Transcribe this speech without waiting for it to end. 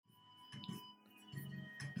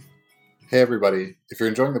Hey everybody, if you're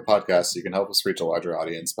enjoying the podcast, you can help us reach a larger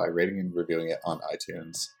audience by rating and reviewing it on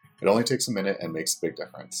iTunes. It only takes a minute and makes a big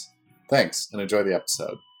difference. Thanks, and enjoy the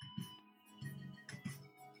episode.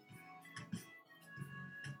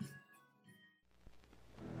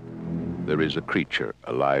 There is a creature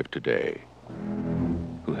alive today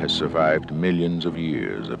who has survived millions of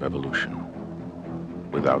years of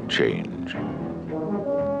evolution without change,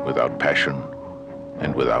 without passion,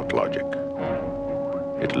 and without logic.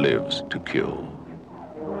 It lives to kill.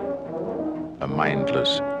 A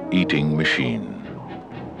mindless eating machine.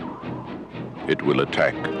 It will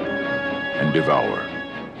attack and devour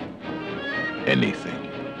anything.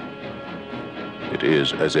 It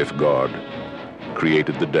is as if God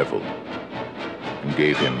created the devil and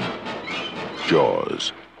gave him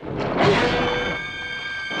jaws.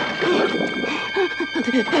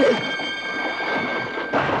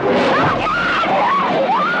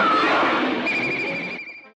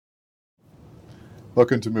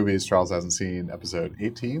 Welcome to Movies Charles Hasn't Seen, episode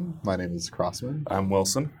 18. My name is Crossman. I'm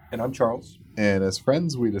Wilson. And I'm Charles. And as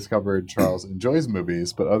friends, we discovered Charles enjoys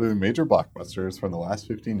movies, but other than major blockbusters from the last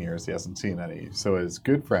 15 years, he hasn't seen any. So as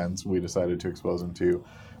good friends, we decided to expose him to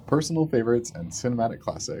personal favorites and cinematic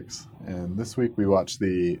classics. And this week we watched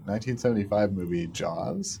the 1975 movie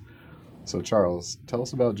Jaws. So Charles, tell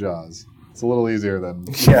us about Jaws. It's a little easier than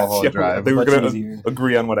Mulholland Drive. I think we're Much going easier. to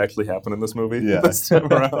agree on what actually happened in this movie Yeah. this time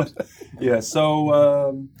around.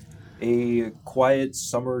 So a quiet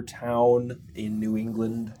summer town in New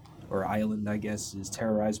England, or Ireland, I guess, is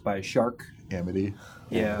terrorized by a shark. Amity.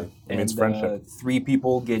 Yeah. It means and friendship. 3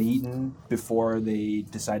 people get eaten before they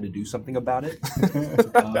decide to do something about it.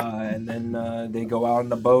 And then they go out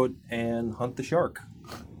on a boat and hunt the shark.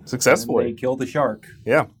 And Successfully. they kill the shark.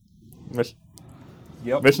 Yeah.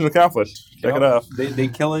 Yep. Mission accomplished. Check it Yep. off. They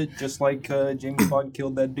kill it just like James Bond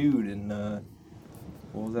killed that dude in,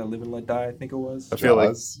 what was that, Live and Let Die, I think it was? I feel like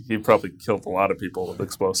Jaws. he probably killed a lot of people with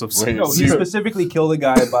explosives. Wait, No, so he you- specifically killed a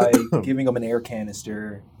guy by giving him an air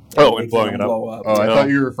canister. Oh, and making blowing him it up. blow up. Oh, I No. thought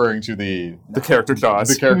you were referring to the character Jaws.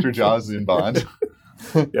 the character Jaws in Bond.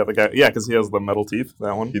 Yeah, the guy. Yeah, because he has the metal teeth.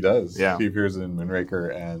 That one. He does. Yeah. He appears in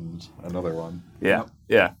Moonraker and another one. Yeah.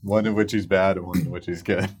 Yeah. One in which he's bad and one in which he's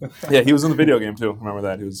good. Yeah. He was in the video game too. Remember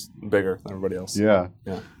that? He was bigger than everybody else. Yeah.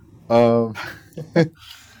 Yeah.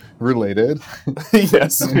 Related.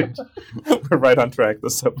 Yes. We're right on track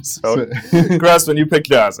this episode. So- Grassman, you picked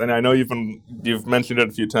Jaws, and I know you've mentioned it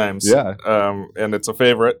a few times. Yeah. And it's a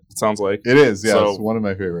favorite. It sounds like. It is, yeah. So it's one of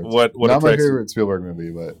my favorites. what Not my attracts you? favorite Spielberg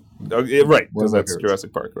movie, but Oh, yeah, right, One of because my that's favorites.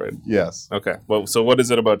 Jurassic Park, right? yes. Okay. Well, so what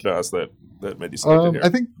is it about Jaws that made you select it here? I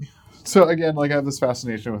think so. Again, like I have this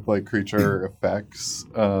fascination with like creature effects,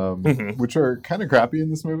 which are kind of crappy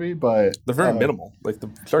in this movie, but They're very minimal. Like the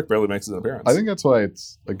shark barely makes an appearance. I think that's why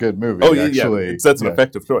it's a good movie. Oh yeah, actually. yeah. That's an Yeah.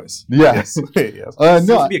 effective choice. Yes. Yes. Seems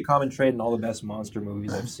No, to be a common trait in all the best monster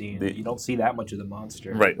movies I've seen. You don't see that much of the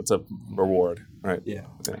monster. Right. It's a reward. Right. Yeah.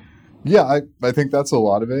 yeah, I think that's a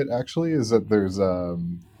lot of it. Actually, is that there's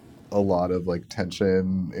a lot of like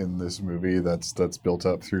tension in this movie that's built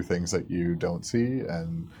up through things that you don't see,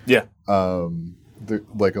 and Yeah.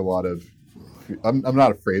 like a lot of. I'm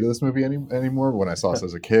not afraid of this movie anymore. When I saw this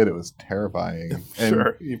as a kid, it was terrifying. And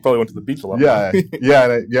Sure. You probably went to the beach a lot. Yeah, yeah,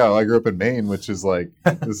 and I grew up in Maine, which is like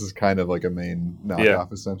this is kind of like a Maine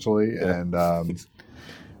knockoff essentially, Yeah. and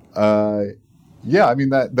yeah, I mean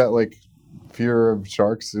that like fear of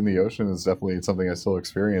sharks in the ocean is definitely something I still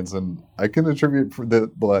experience, and I can attribute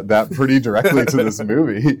that pretty directly to this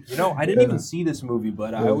movie. You know, I didn't even see this movie,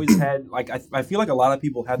 but I always had, like, I feel like a lot of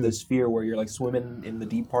people have this fear where you're, like, swimming in the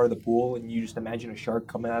deep part of the pool and you just imagine a shark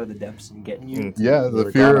coming out of the depths and getting you. Yeah, the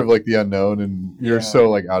Or fear gotta- of like the unknown, and you're Yeah. so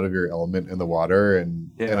like out of your element in the water, and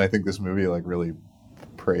Yeah. I think this movie like really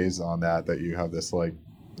preys on that you have this like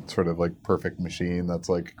sort of like perfect machine that's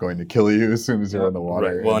like going to kill you as soon as you're in the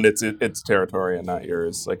water. Right. Well, and it's territory and not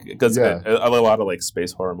yours. Like because Yeah. a lot of like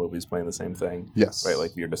space horror movies playing the same thing. Yes, Right.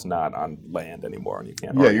 Like you're just not on land anymore, and you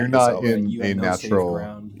can't. Yeah, orient you're not yourself. in You a have no safe natural.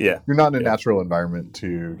 ground. Yeah. You're not in a Yeah. natural environment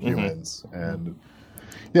to humans, and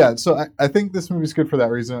yeah. So I think this movie's good for that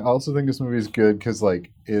reason. I also think this movie is good because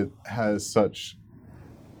like it has such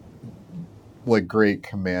like great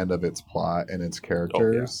command of its plot and its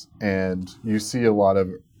characters, and you see a lot of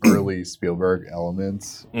early Spielberg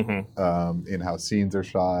elements Mm-hmm. in how scenes are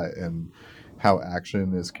shot and how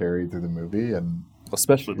action is carried through the movie, and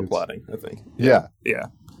Especially the It's- plotting, I think. yeah. Yeah.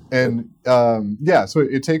 And so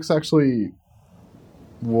it takes actually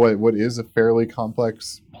what is a fairly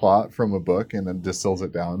complex plot from a book and then distills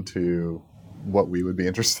it down to what we would be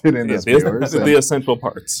interested in as viewers. The essential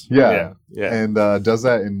parts. Yeah. Yeah. And does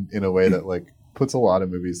that in a way that like puts a lot of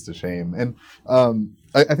movies to shame. And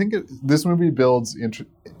I think this movie builds in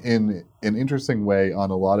an interesting way on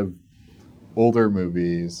a lot of older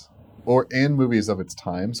movies and movies of its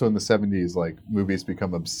time. So in the 70s, like movies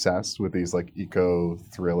become obsessed with these like eco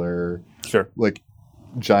thriller, Sure. like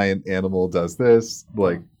giant animal does this,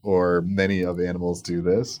 like, or many of animals do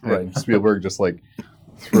this. Right. And Spielberg just like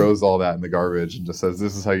throws all that in the garbage and just says,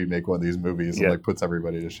 this is how you make one of these movies, and like puts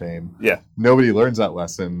everybody to shame. Yeah. Nobody learns that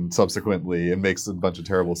lesson subsequently and makes a bunch of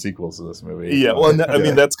terrible sequels to this movie. Yeah, well, I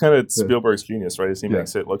mean, that's kind of Spielberg's genius, right? Is he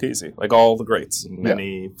makes it look easy. Like all the greats in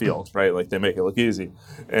any field, right? Like they make it look easy,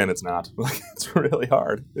 and it's not. Like it's really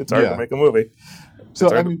hard. It's hard to make a movie.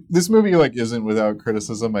 So, I mean, this movie, like, isn't without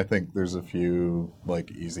criticism. I think there's a few, like,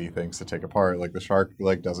 easy things to take apart. Like, the shark,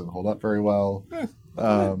 like, doesn't hold up very well.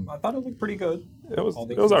 I thought it looked pretty good. It was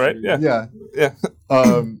all right, yeah. Yeah.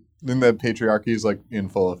 Then the patriarchy is, like, in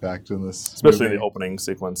full effect in this Especially movie. the opening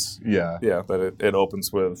sequence. Yeah. Yeah, that it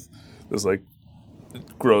opens with this, like,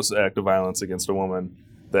 gross act of violence against a woman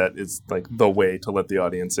that is, like, the way to let the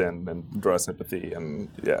audience in and draw sympathy, and,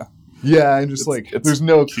 Yeah, and just there's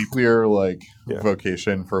no cheap. clear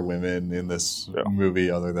vocation for women in this movie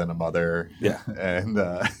other than a mother. Yeah, and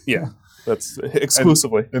that's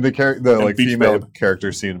exclusively. And the Beach female Babe.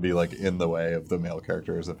 characters seem to be like in the way of the male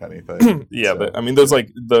characters, if anything. But, I mean, there's like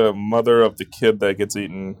the mother of the kid that gets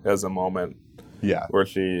eaten has a moment. Yeah, where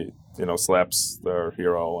she slaps their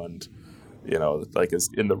hero and like is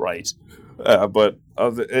in the right, but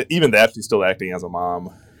even that she's still acting as a mom.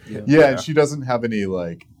 Yeah, and she doesn't have any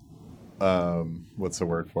like. What's the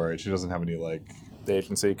word for it? She doesn't have any like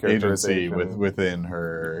agency within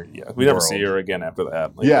her. Yeah, we never see her again after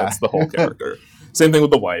that. Like, yeah, that's the whole character. Same thing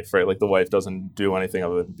with the wife, right? Like the wife doesn't do anything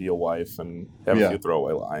other than be a wife and have a few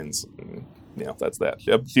throwaway lines. And, that's that.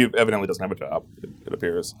 She evidently doesn't have a job. It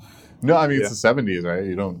appears. No, I mean it's the 70s, right?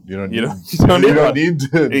 You don't need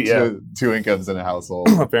two incomes in a household.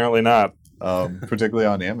 Apparently not. Particularly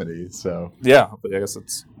on Amity. So yeah, but I guess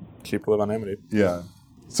it's cheap to live on Amity. Yeah.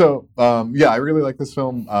 So, I really like this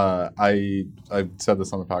film. I said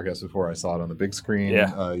this on the podcast before. I saw it on the big screen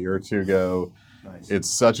a year or two ago. Nice. It's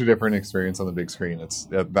such a different experience on the big screen.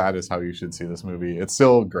 That is how you should see this movie. It's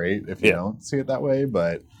still great if you don't see it that way,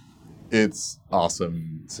 but it's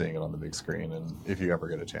awesome seeing it on the big screen. And if you ever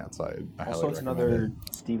get a chance, I highly recommend it. Another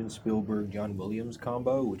Steven Spielberg, John Williams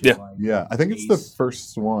combo. Which is I think it's the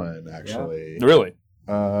first one, actually. Yeah. Really?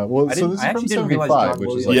 This is from 75,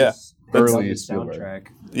 which is like early Spielberg. Soundtrack.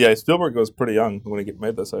 Yeah, Spielberg was pretty young when he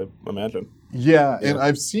made this, I imagine. Yeah, and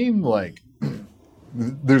I've seen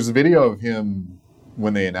there's a video of him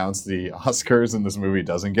when they announced the Oscars and this movie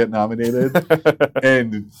doesn't get nominated,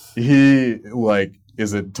 and he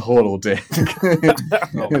is a total dick.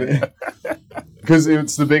 Because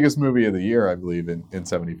it's the biggest movie of the year, I believe, in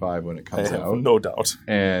 75 when it comes out. No doubt.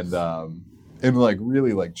 And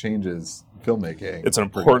really changes filmmaking. It's an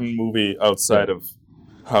important movie outside of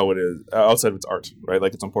how it is, outside of its art, right?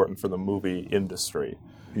 Like it's important for the movie industry.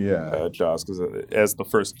 Yeah. Jaws, because as the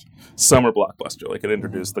first summer blockbuster, like it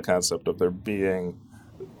introduced the concept of there being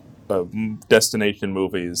destination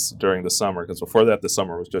movies during the summer. Because before that, the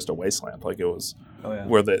summer was just a wasteland. Like it was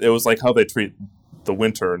it was like how they treat the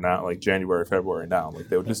winter, not like January, February now. Like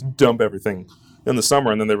they would just dump everything in the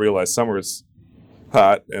summer, and then they realize summer is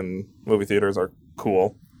hot and movie theaters are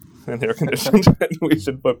cool and air conditioned, and we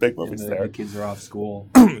should put big movies there. The kids are off school.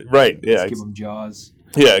 Right, yeah. Let's give them Jaws.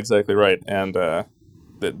 Yeah, exactly right. And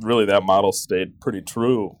that model stayed pretty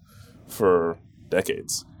true for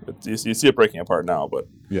decades. You see it breaking apart now, but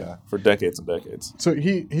for decades and decades. So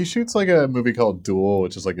he shoots like a movie called Duel,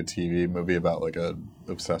 which is like a TV movie about like a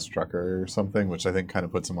obsessed trucker or something, which I think kind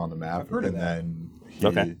of puts him on the map. Then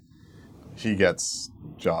he gets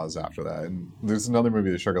Jaws after that. And there's another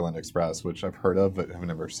movie, The Sugarland Express, which I've heard of but have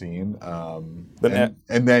never seen. And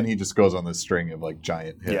then he just goes on this string of like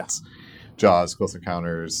giant hits. Yeah. Jaws, Close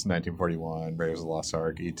Encounters, 1941, Raiders of the Lost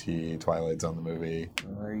Ark, E.T., Twilight Zone the movie.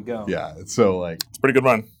 There you go. Yeah, so it's a pretty good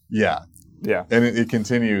run. Yeah. Yeah. And it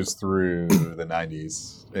continues through the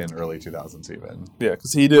 90s and early 2000s even. Yeah,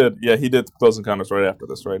 because he did Close Encounters right after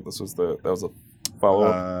this, right? That was a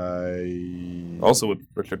follow-up. Also with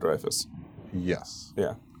Richard Dreyfuss. Yes.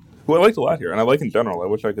 Yeah. Who I liked a lot here, and I like in general. I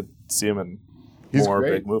wish I could see him in more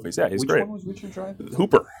big movies. Yeah, he's great. Which one was Richard Dreyfuss?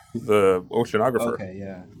 Hooper, the oceanographer. Okay,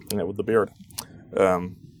 yeah. Yeah, with the beard.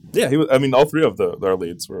 He was. I mean, all three of our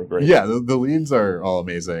leads were great. Yeah, the leads are all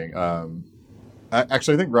amazing.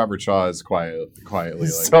 Actually, I think Robert Shaw is quietly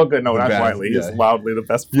he's so good. No, not quietly. He's loudly the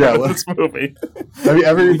best part of this movie.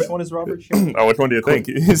 I mean, which one is Robert Shaw? Which one do you think?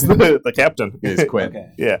 He's the captain. He's Quint.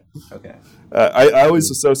 Okay. Yeah. Okay. I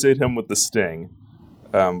always associate him with The Sting.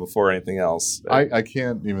 before anything else. I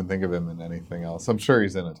can't even think of him in anything else. I'm sure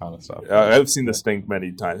he's in a ton of stuff. I've seen The Sting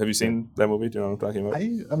many times. Have you seen that movie? Do you know what I'm talking about?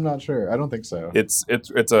 I'm not sure. I don't think so.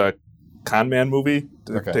 It's a con man movie.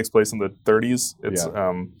 It takes place in the 30s. It's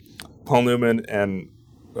Paul Newman and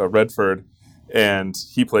Redford, and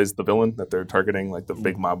he plays the villain that they're targeting, like the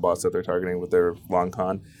big mob boss that they're targeting with their long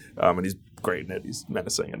con. And he's great in it. He's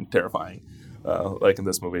menacing and terrifying. Like in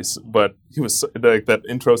this movie, but he was like that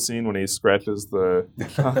intro scene when he scratches the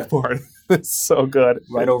board. It's so good,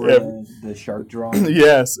 right over the shark drawing.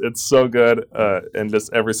 Yes, it's so good, and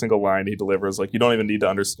just every single line he delivers, like you don't even need to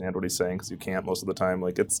understand what he's saying because you can't most of the time.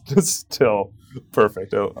 Like it's just still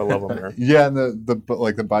perfect. I love him there. Yeah, and the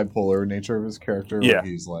bipolar nature of his character. Where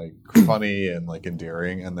he's like funny and like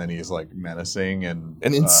endearing, and then he's like menacing and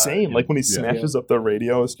insane. Like when he smashes up the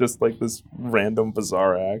radio, it's just like this random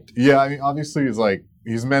bizarre act. Yeah, I mean, obviously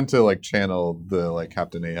he's meant to like channel the like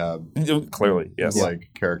Captain Ahab clearly, yes, like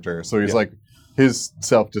character. So he's like his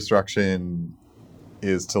self-destruction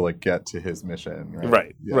is to like get to his mission,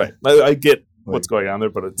 right? Right. I get what's going on there,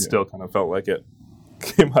 but it still kind of felt like it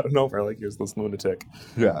came out of nowhere. Like here's this lunatic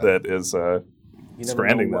that is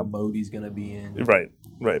stranding them. What mode he's gonna be in?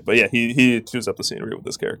 Right. But yeah, he chews up the scenery with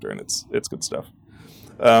this character, and it's good stuff.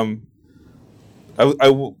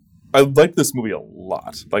 I like this movie a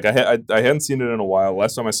lot. Like I hadn't seen it in a while.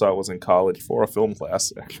 Last time I saw it was in college for a film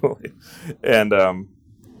class, actually, and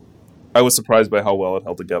I was surprised by how well it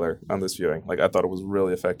held together on this viewing. Like I thought it was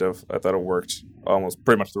really effective. I thought it worked almost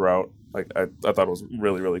pretty much throughout. Like I thought it was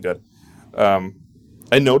really, really good.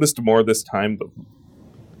 I noticed more this time the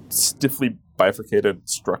stiffly bifurcated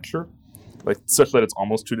structure, like such that it's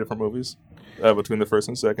almost two different movies between the first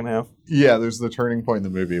and second half. Yeah, there's the turning point in the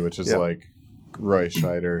movie, which is like Roy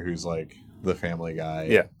Scheider, who's like the family guy.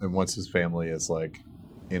 Yeah. And once his family is like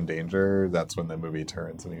in danger, that's when the movie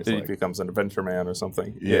turns and he becomes an adventure man or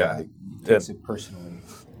something. Yeah. He takes it personally.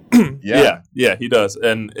 Yeah, he does.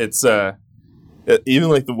 And it's even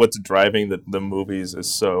like what's driving the movies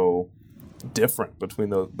is so different between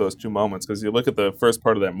those two moments, because you look at the first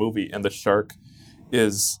part of that movie and the shark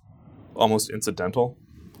is almost incidental,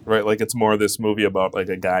 right? Like it's more this movie about like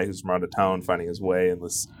a guy who's from out of town finding his way in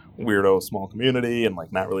this weirdo small community and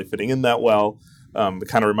like not really fitting in that well. It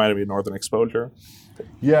kind of reminded me of Northern Exposure.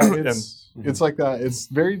 Yeah, it's like that. It's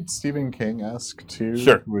very Stephen King-esque too,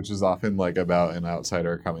 which is often like about an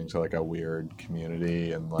outsider coming to like a weird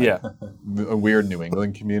community and like a weird New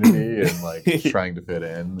England community and like trying to fit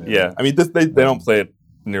in. And, I mean they don't play it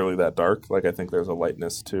nearly that dark. Like I think there's a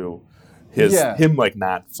lightness to him like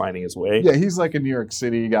not finding his way. Yeah, he's like a New York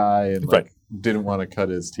City guy and like didn't want to cut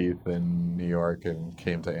his teeth in New York and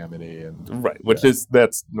came to Amity and which is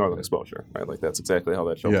that's Northern Exposure, right? Like that's exactly how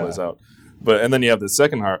that show plays out. And then you have the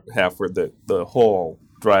second half where the whole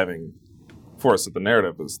driving force of the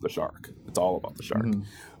narrative is the shark. It's all about the shark.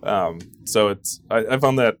 Mm-hmm. So I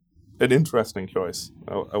found that an interesting choice.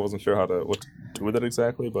 I wasn't sure what to do with it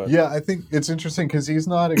exactly, but I think it's interesting because he's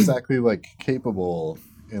not exactly like capable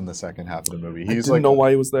in the second half of the movie. He's didn't know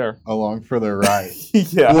why he was there. Along for the ride.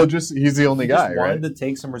 Well, he's the only guy, right? Wanted to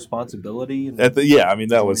take some responsibility. I mean,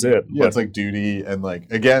 that was it. Yeah, it's like duty. And like,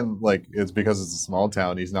 again, like it's because it's a small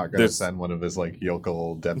town. He's not going to send one of his like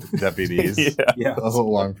yokel deputies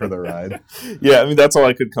along for the ride. Yeah, I mean, that's all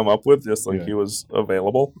I could come up with. Just like he was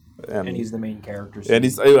available. And he's the main character. And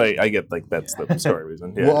I get like that's the story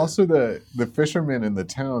reason. Yeah. Well, also the fishermen in the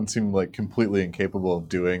town seem like completely incapable of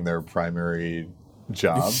doing their primary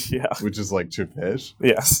job, which is like to fish.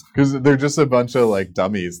 Yes, because they're just a bunch of like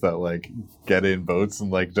dummies that like get in boats and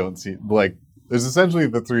like don't see like there's essentially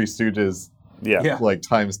the Three Stooges, like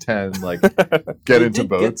times 10, like get into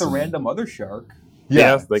boats. Get the random other shark.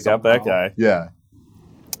 Yeah, they got that guy. Yeah,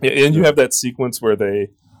 and you have that sequence where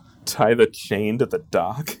they tie the chain to the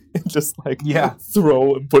dock and just like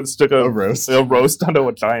throw and stick a roast onto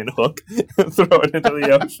a giant hook and throw it into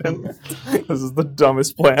the ocean. This is the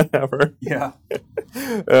dumbest plan ever. Yeah.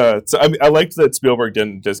 So I mean, I liked that Spielberg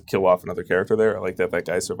didn't just kill off another character there. I like that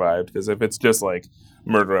guy survived, because if it's just like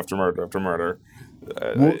murder after murder after murder.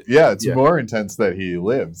 It's more intense that he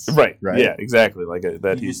lives. Right. Yeah, exactly. Like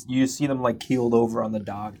that you see them like keeled over on the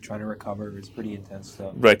dock trying to recover. It's pretty intense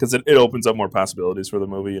stuff. Right, because it opens up more possibilities for the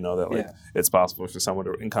movie. You know that like it's possible for someone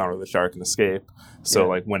to encounter the shark and escape. So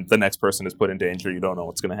like when the next person is put in danger, you don't know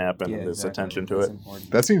what's going to happen. And there's attention to it.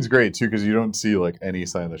 Important. That seems great too, because you don't see like any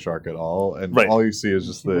sign of the shark at all, and all you see is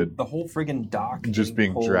just the whole friggin' dock just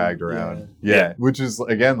being dragged around. Yeah, which is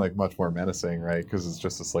again like much more menacing, right? Because it's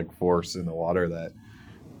just this like force in the water that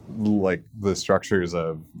like the structures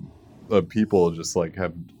of people just like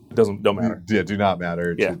don't matter. Do not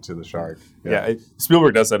matter to the shark.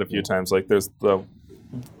 Spielberg does that a few times. Like there's the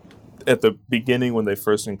at the beginning when they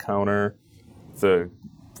first encounter the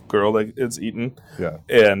girl that is eaten,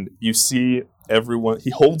 and you see everyone. He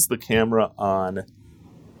holds the camera on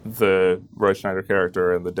the Roy Schneider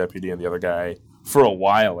character and the deputy and the other guy for a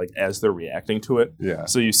while, like as they're reacting to it. Yeah.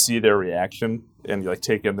 So you see their reaction, and you like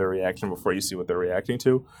take in their reaction before you see what they're reacting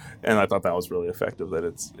to. And I thought that was really effective. That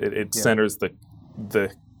it centers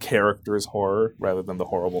the character's horror rather than the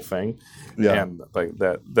horrible thing. Yeah. And like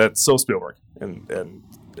that's so Spielberg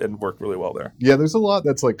and worked really well there. Yeah, there's a lot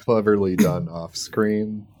that's like cleverly done off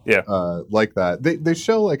screen. Yeah. Like that. They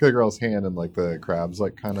show like the girl's hand and like the crabs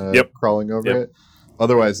like kind of crawling over it.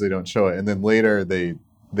 Otherwise they don't show it. And then later they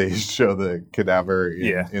show the cadaver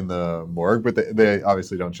in the morgue, but they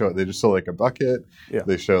obviously don't show it. They just show like a bucket. Yeah.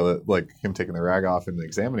 They show like him taking the rag off and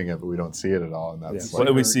examining it, but we don't see it at all. And that's like,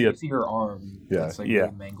 we see her arm. Yeah. That's like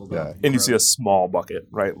really mangled up. And you see a small bucket,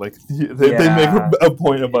 right? Like they make a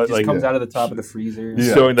point about it just comes out of the top of the freezer,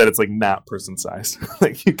 showing that it's like not person sized.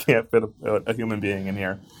 Like you can't fit a human being in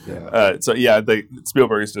here. Yeah.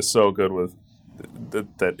 Spielberg is just so good with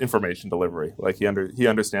that information delivery. Like he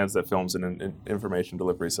understands that film's an information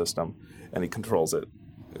delivery system, and he controls it,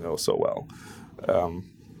 so well.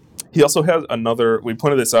 He also has another. We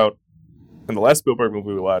pointed this out in the last Spielberg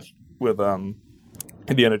movie we watched with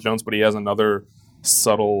Indiana Jones, but he has another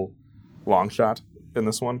subtle long shot in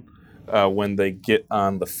this one when they get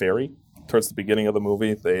on the ferry towards the beginning of the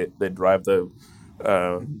movie. They drive the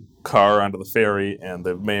car onto the ferry, and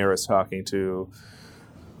the mayor is talking to.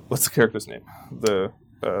 What's the character's name? The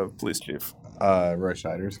police chief. Roy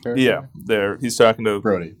Scheider's character? Yeah. He's talking to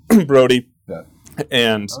Brody. Brody. Yeah.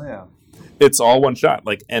 And it's all one shot.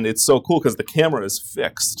 Like, and it's so cool because the camera is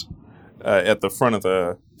fixed at the front of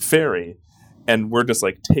the ferry, and we're just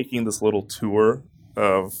like taking this little tour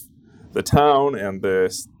of the town and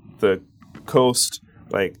the coast,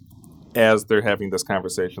 like as they're having this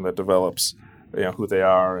conversation that develops, who they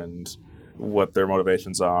are and what their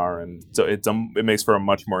motivations are, and so it makes for a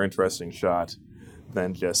much more interesting shot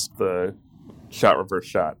than just the reverse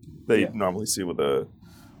shot that you normally see with a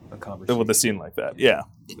scene like that. Yeah,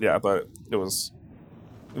 I thought it was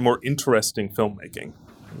more interesting filmmaking.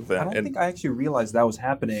 I don't think I actually realized that was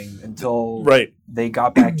happening until they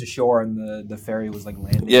got back to shore and the ferry was like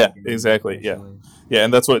landing. Yeah, exactly. Yeah,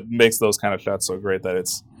 and that's what makes those kind of shots so great. That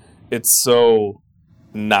it's so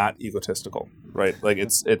not egotistical. Right, like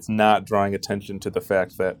it's not drawing attention to the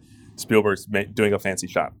fact that Spielberg's doing a fancy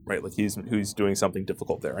shot, right? Like he's doing something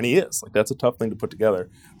difficult there, and he is. Like that's a tough thing to put together.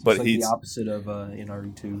 But it's he's the opposite of in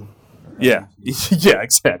RE2. Yeah,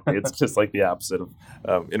 exactly. It's just like the opposite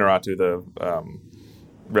of Inarritu, the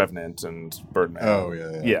Revenant and Birdman. Oh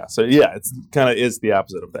yeah. So it's kind of is the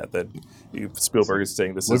opposite of that. That Spielberg is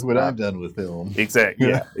saying this. Look what I've done with film. Exactly.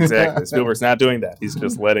 Yeah, exactly. Spielberg's not doing that. He's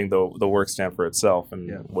just letting the work stand for itself.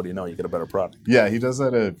 And what do you know? You get a better product. Yeah, he does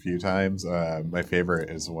that a few times. My favorite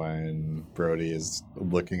is when Brody is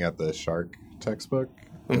looking at the shark textbook.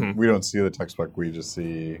 Mm-hmm. We don't see the textbook. We just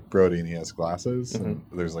see Brody, and he has glasses. Mm-hmm. And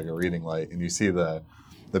there's like a reading light, and you see the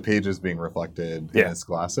pages being reflected in his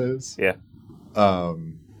glasses. Yeah.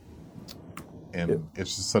 And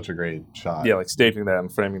it's just such a great shot. Yeah, like staging that and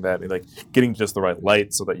framing that, and like getting just the right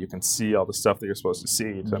light so that you can see all the stuff that you're supposed to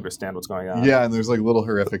see to understand what's going on. Yeah, and there's like little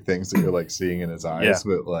horrific things that you're like seeing in his eyes,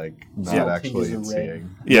 but like not actually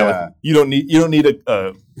seeing. Yeah, like, you don't need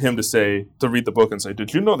him to read the book and say,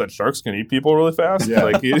 "Did you know that sharks can eat people really fast?" Yeah.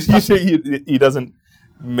 Like he doesn't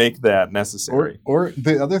make that necessary. Or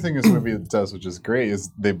the other thing this movie does, which is great,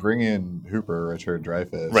 is they bring in Hooper, Richard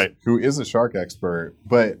Dreyfuss, right, who is a shark expert,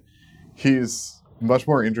 but he's much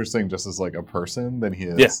more interesting just as like a person than he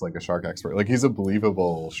is like a shark expert. Like he's a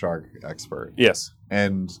believable shark expert. Yes.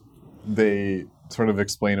 And they sort of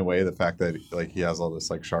explain away the fact that like he has all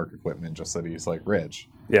this like shark equipment just that he's like rich.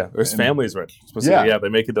 Yeah, or his family's rich. Yeah, they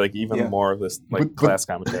make it like even more of this like class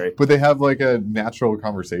commentary. But they have like a natural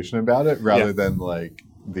conversation about it rather than like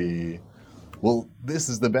this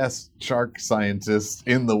is the best shark scientist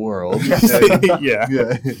in the world.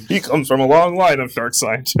 He comes from a long line of shark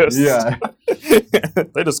scientists. Yeah.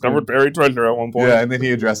 They discovered buried treasure at one point. Yeah, and then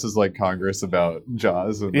he addresses like Congress about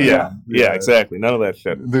Jaws. And exactly. None of that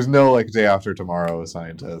shit. There's no like Day After Tomorrow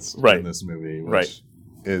scientist in this movie, which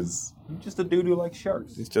is just a dude who likes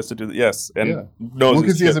sharks. He's just a dude, and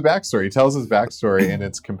because he has a backstory. He tells his backstory, and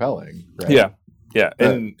it's compelling. Right? Yeah,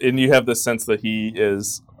 and you have this sense that he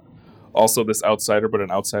is also this outsider, but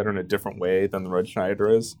an outsider in a different way than the Roy Schneider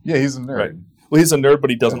is. Yeah, he's a nerd. Right. Well, he's a nerd, but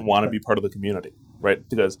he doesn't want to be part of the community, right?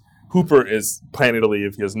 Because Hooper is planning to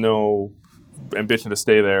leave. He has no ambition to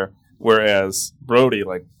stay there, whereas Brody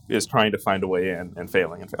is trying to find a way in and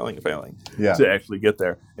failing to actually get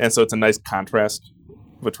there. And so it's a nice contrast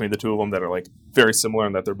between the two of them that are like very similar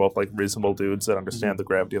in that they're both like reasonable dudes that understand the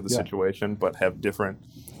gravity of the situation, but have different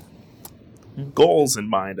goals in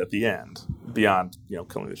mind at the end beyond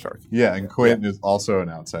killing the shark. Yeah, and Quint is also an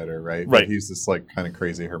outsider, right? Right. But he's this like kind of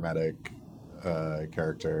crazy hermetic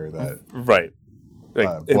character that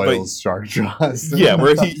boils shark jaws. Yeah,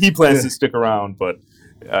 where he plans to stick around, but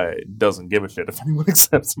doesn't give a shit if anyone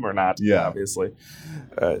accepts him or not. Yeah, obviously.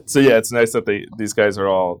 So yeah, it's nice that these guys are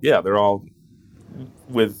all they're all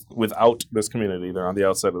without this community. They're on the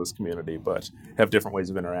outside of this community, but have different ways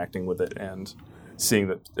of interacting with it and seeing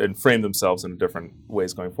that and frame themselves in different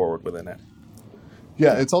ways going forward within it.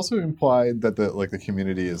 Yeah, it's also implied that the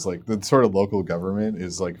community is like the sort of local government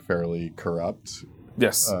is like fairly corrupt.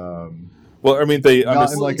 Yes. Well, I mean,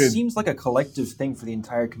 it seems like a collective thing for the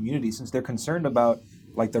entire community since they're concerned about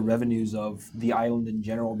like the revenues of the island in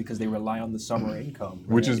general because they rely on the summer income, right?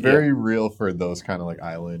 Which is very real for those kind of like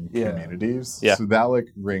island communities. Yeah. So that like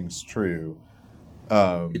rings true.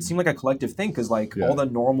 It seemed like a collective thing because like all the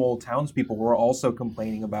normal townspeople were also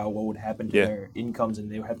complaining about what would happen to their incomes and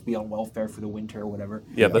they would have to be on welfare for the winter or whatever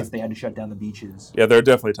if they had to shut down the beaches. Yeah, there are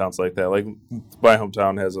definitely towns like that. Like my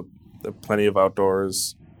hometown has a plenty of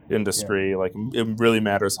outdoors industry. Like it really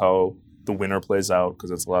matters how the winter plays out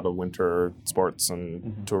because it's a lot of winter sports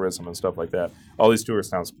and tourism and stuff like that. All these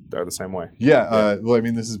tourist towns are the same way. Yeah. Well, I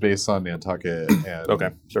mean, this is based on Nantucket. And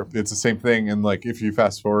okay, sure. It's the same thing. And like if you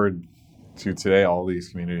fast forward to today, all these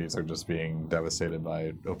communities are just being devastated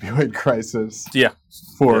by opioid crisis. Yeah.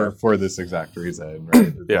 For this exact reason,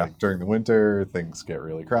 right? Yeah. Like during the winter, things get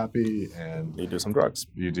really crappy, and you do some drugs.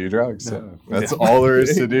 You do drugs. Yeah. That's all there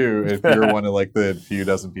is to do if you're one of like the few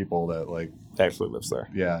dozen people that like actually lives there.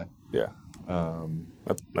 Yeah. Yeah.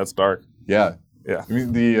 That's dark. Yeah. Yeah. I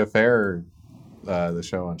mean, The Affair, the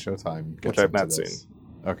show on Showtime, gets which I've not this. seen.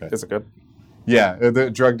 Okay. Is it good? Yeah,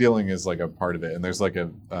 the drug dealing is like a part of it, and there's like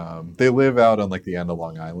they live out on like the end of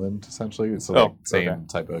Long Island essentially. It's like same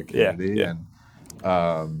type of community, and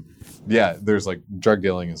there's like drug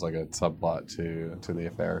dealing is like a subplot to The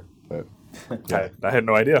Affair. But I had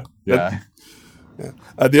no idea. Yeah.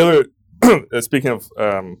 The other speaking of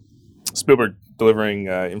Spielberg delivering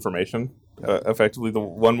information effectively, the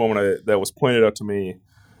one moment that was pointed out to me,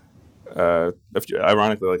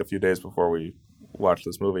 ironically, like a few days before we watched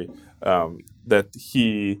this movie, that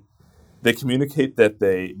they communicate that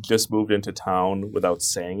they just moved into town without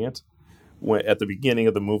saying it. At the beginning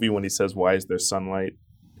of the movie, when he says, "Why is there sunlight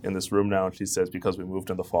in this room now?" and she says, "Because we moved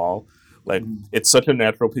in the fall." Like it's such a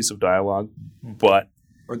natural piece of dialogue, but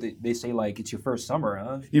or they say like it's your first summer,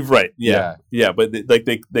 huh? You're right. Yeah. But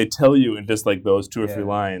they tell you in just like those 2 or 3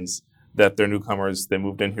 lines that they're newcomers. They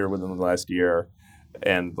moved in here within the last year,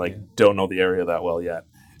 and don't know the area that well yet.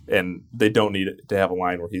 And they don't need to have a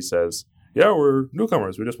line where he says, "Yeah, we're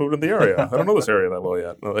newcomers. We just moved in the area. I don't know this area that well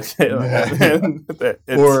yet."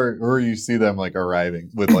 Or you see them like arriving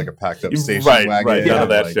with like a packed up station wagon. Right. None of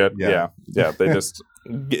that shit. Yeah. They just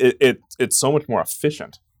it's so much more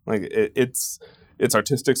efficient. Like it's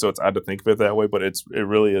artistic, so it's odd to think of it that way, but it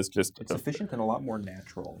really is just it's efficient and a lot more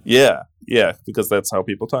natural. Yeah, because that's how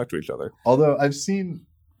people talk to each other. Although I've seen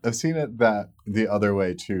it that the other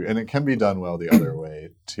way too, and it can be done well the other way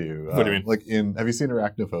too. What do you mean? Like have you seen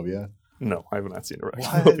Arachnophobia? No, I have not seen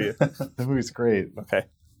Arachnophobia. That movie's great. Okay.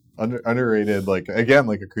 Underrated, like again,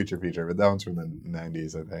 like a creature feature, but that one's from the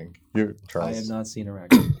 90s, I think. Charles? I have not seen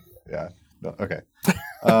Arachnophobia. Yeah. No, okay.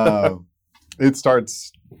 It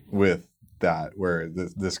starts with that where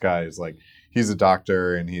this guy is like he's a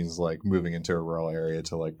doctor and he's like moving into a rural area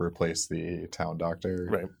to like replace the town doctor.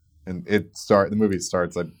 Right. And the movie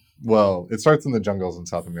starts like it starts in the jungles in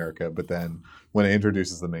South America, but then when it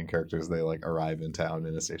introduces the main characters, they like arrive in town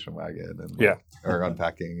in a station wagon and are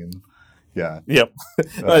unpacking and Yep.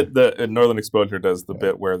 The Northern Exposure does the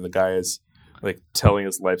bit where the guy is like telling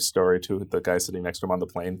his life story to the guy sitting next to him on the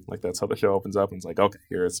plane. Like that's how the show opens up, and it's like, okay,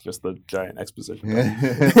 here it's just the giant exposition.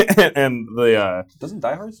 And the doesn't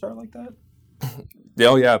Die Hard start like that? I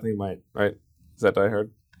think it might. Right? Is that Die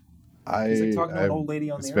Hard? He's like talking to an old lady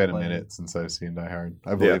on the airplane. It's been a minute since I've seen Die Hard.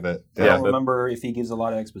 I believe it. I don't remember if he gives a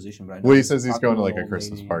lot of exposition, but I know well, he says he's going to like a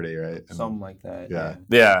Christmas party, right? And something like that.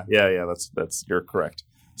 Yeah. That's you're correct.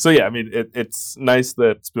 So yeah, I mean, it's nice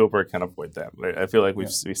that Spielberg kind of avoid that. I feel like we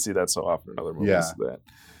see that so often in other movies that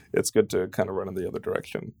it's good to kind of run in the other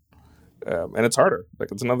direction. And it's harder.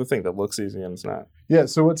 Like it's another thing that looks easy and it's not. Yeah.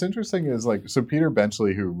 So what's interesting is so Peter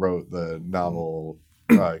Benchley, who wrote the novel,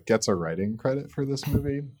 gets a writing credit for this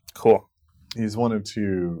movie. Cool. He's one of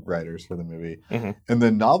 2 writers for the movie. Mm-hmm. And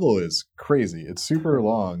the novel is crazy. It's super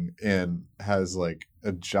long and has like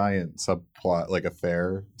a giant subplot, like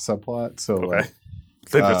affair subplot. So like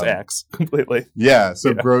They just axe completely. Yeah,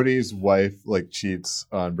 so Brody's wife like cheats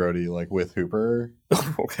on Brody like with Hooper.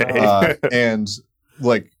 Okay. And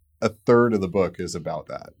like a third of the book is about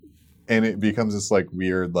that. And it becomes this like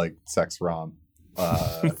weird like sex romp.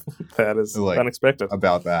 That is like, unexpected.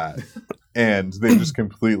 About that. And they just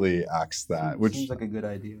completely axe that, which seems like a good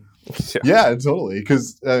idea. Yeah, totally.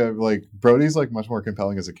 Because like Brody's like much more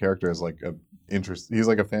compelling as a character, as like a interest. He's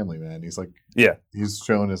like a family man. He's like he's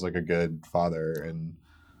shown as like a good father, and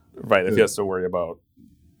right. If he has to worry about,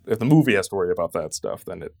 if the movie has to worry about that stuff,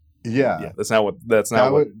 then it. Yeah,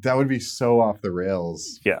 that would be so off the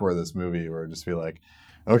rails for this movie, where it'd just be like,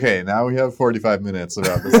 okay, now we have 45 minutes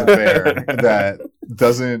about this affair that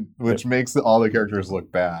doesn't, which makes all the characters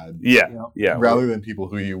look bad. Yeah. Rather than people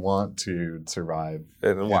who you want to survive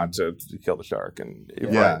and want to kill the shark, and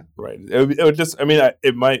right. It would just, I mean,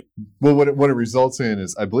 it might. Well, what it results in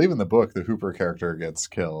is, I believe in the book, the Hooper character gets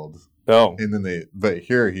killed. Oh, and then but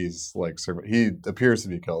here he's like, he appears to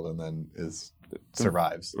be killed and then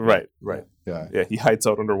survives. Right. Yeah. He hides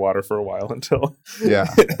out underwater for a while until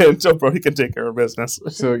Brody can take care of business.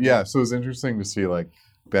 So it's interesting to see like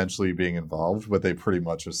Benchley being involved, but they pretty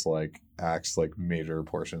much just like acts like major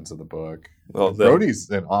portions of the book. Well, Brody's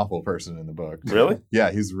an awful person in the book. Really?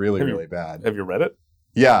 Yeah, he's really bad. Have you read it?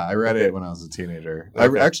 Yeah, I read it when I was a teenager.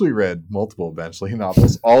 Okay. I actually read multiple Benchley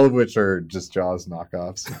novels, all of which are just Jaws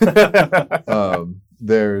knockoffs.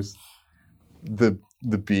 There's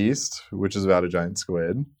the Beast, which is about a giant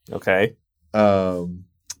squid. Okay.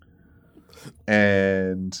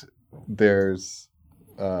 And there's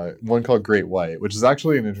one called Great White, which is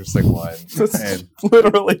actually an interesting one. And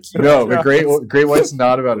literally. No, but Great White's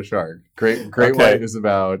not about a shark. Great White is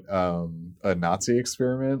about a Nazi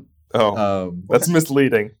experiment. Oh, that's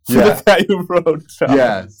misleading. Yeah, the guy who wrote.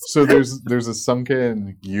 Yeah, so there's a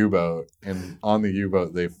sunken U-boat, and on the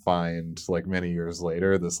U-boat they find like many years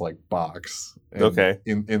later this like box. And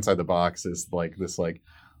inside the box is like this like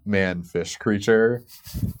man-fish creature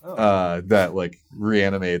that like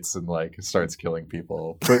reanimates and like starts killing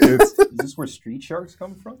people. But is this where street sharks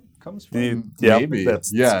comes from? Maybe that's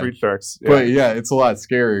street sharks. Yeah. But it's a lot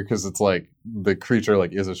scarier because it's like the creature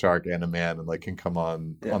like is a shark and a man and like can come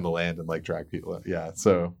on the land and like drag people. Yeah,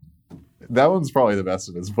 so that one's probably the best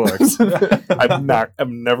of his books. I'm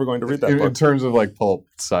never going to read that book. In terms of like pulp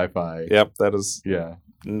sci-fi. Yep, that is. Yeah,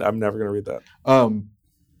 I'm never going to read that.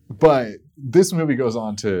 But this movie goes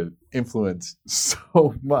on to influence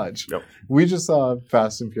so much. Yep. We just saw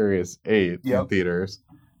Fast and Furious 8 in theaters,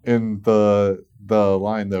 and the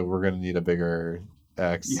line that we're going to need a bigger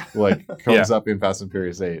X comes up in Fast and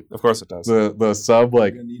Furious 8. Of course it does. The sub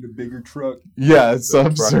like we're going to need a bigger truck. Yeah,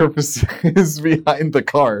 subsurface is behind the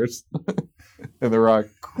cars, and The Rock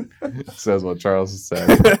says what Charles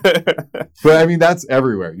said. But I mean that's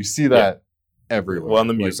everywhere. You see that. Everywhere. Well, and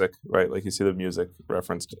the music, right? Like you see the music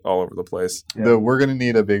referenced all over the place. The "we're gonna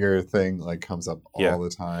need a bigger" thing like comes up all the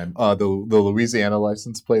time. The Louisiana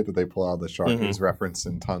license plate that they pull out of the shark is referenced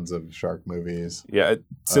in tons of shark movies. Yeah,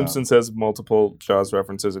 Simpsons has multiple Jaws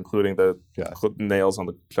references, including the nails on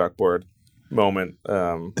the chalkboard moment.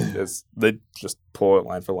 Is they just pull it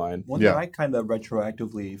line for line. One that I kind of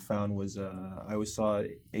retroactively found was I saw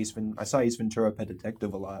Ace Ventura: Pet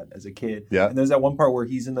Detective a lot as a kid. Yeah, and there's that one part where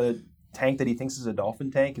he's in the tank that he thinks is a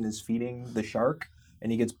dolphin tank and is feeding the shark,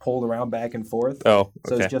 and he gets pulled around back and forth. Oh, okay.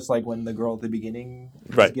 So it's just like when the girl at the beginning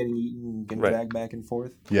is getting eaten, getting dragged back and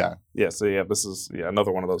forth. Yeah. So this is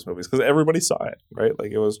another one of those movies because everybody saw it, right?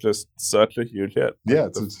 Like it was just such a huge hit. Yeah,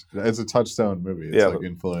 it's a touchstone movie. It's like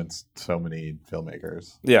influenced so many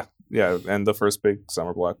filmmakers. Yeah, and the first big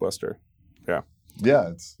summer blockbuster. Yeah,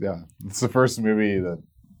 it's the first movie that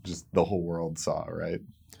just the whole world saw, right?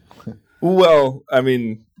 Well, I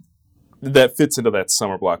mean, that fits into that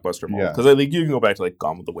summer blockbuster mold because I think you can go back to like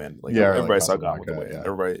Gone with the Wind. Like everybody saw Gone with the Wind. Yeah.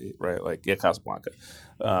 Everybody, right? Like Casablanca.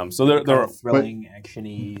 So there are thrilling,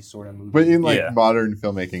 actiony sort of movies. But in like modern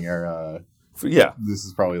filmmaking era, this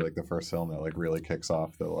is probably like the first film that like really kicks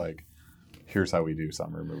off the like, here's how we do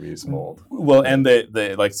summer movies mold. Well, and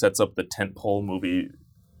they like sets up the tentpole movie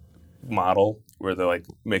model where they like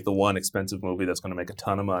make the one expensive movie that's going to make a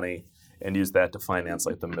ton of money and use that to finance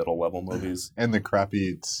like the middle level movies and the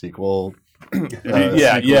crappy sequel.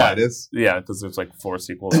 Because there's like 4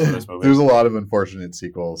 sequels to this movie. There's a lot of unfortunate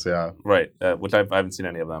sequels, right. Which I haven't seen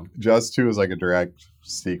any of them. Jaws 2 is like a direct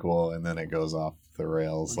sequel, and then it goes off the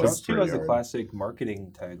rails. Jaws 2 has a classic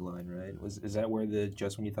marketing tagline, right? Is that where the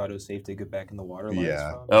 "just when you thought it was safe to get back in the water" line is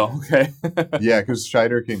from? Oh, okay. Yeah, because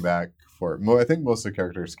Scheider came back for it. I think most of the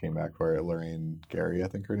characters came back for it. Lorraine Gary, I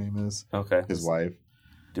think her name is. Okay. His wife.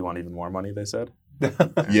 Do you want even more money, they said?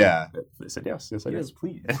 Yeah. They said yes. Yes, I yes,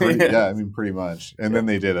 please. Yeah, I mean, pretty much. And then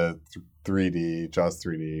they did a 3D, Jaws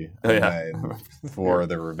 3D, for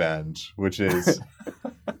The Revenge, which is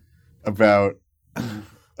about...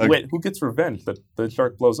 Wait, who gets revenge? The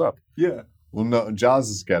shark blows up. Yeah. Well, no, Jaws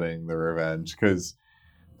is getting the revenge because...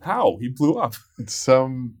 How? He blew up.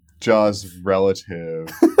 Some Jaws relative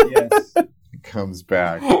comes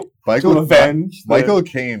back. Michael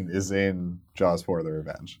Caine is in Jaws 4: The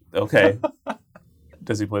Revenge. Okay.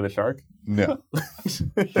 Does he play the shark? No.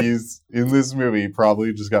 He's in this movie,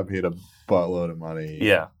 probably just got paid a buttload of money.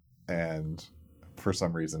 Yeah. And for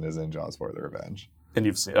some reason is in Jaws 4: The Revenge. And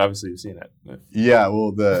you've seen it. Yeah,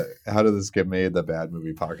 well, the How Did This Get Made, the Bad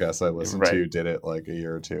Movie podcast I listened to, did it like a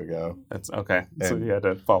year or two ago. That's okay. So you had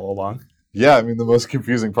to follow along. Yeah, I mean, the most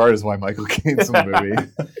confusing part is why Michael Caine's in the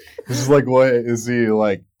movie. It's just like, what is he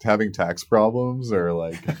like having tax problems or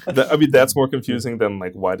like? I mean, that's more confusing than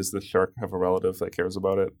like, why does the shark have a relative that cares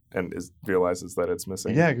about it and realizes that it's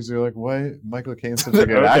missing? Yeah, because you're like, why Michael Caine's such a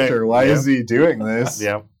good actor? Why is he doing this?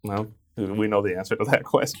 Yeah, well, we know the answer to that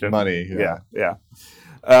question. Money. Yeah.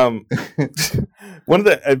 One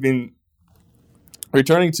of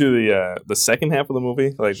returning to the second half of the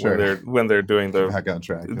movie, like when they're doing the back on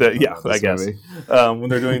track. I guess when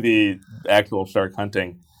they're doing the actual shark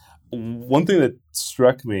hunting, one thing that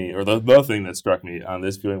struck me, or the thing that struck me on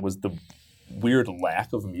this viewing, was the weird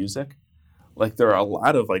lack of music. Like there are a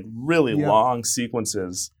lot of like really long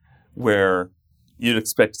sequences where you'd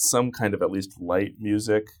expect some kind of at least light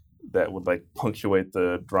music that would like punctuate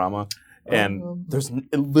the drama, and there's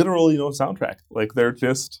literally no soundtrack. Like they're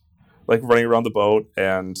just like running around the boat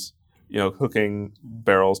and, you know, hooking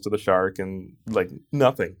barrels to the shark and like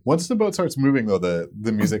nothing. Once the boat starts moving, though, the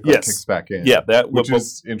music kicks back in. Yeah, which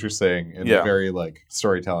is interesting and very like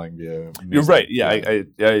storytelling view. You're right. Yeah,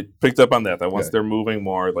 I picked up on that. That once they're moving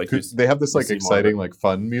more, like they have this like exciting like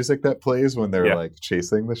fun music that plays when they're like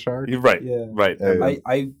chasing the shark. You're right. Yeah. Right.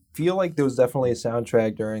 I feel like there was definitely a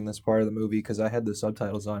soundtrack during this part of the movie because I had the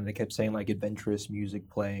subtitles on and it kept saying like adventurous music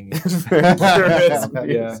playing. You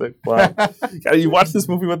watch this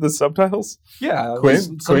movie with the subtitles? Yeah.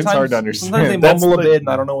 Quinn's hard to understand. Sometimes they mumble a bit and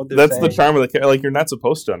I don't know what they're saying. That's the charm of the character. Like, you're not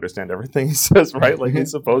supposed to understand everything he says, right? Like,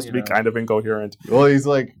 he's supposed to be kind of incoherent. Well, he's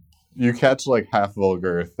like, you catch like half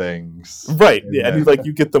vulgar things. Right. Yeah. And like,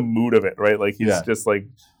 you get the mood of it, right? Like, he's just like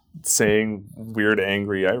saying weird,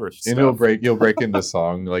 angry Irish stuff. And you'll break into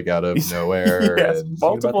song like out of nowhere. And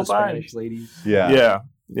multiple times. Yeah.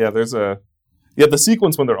 There's the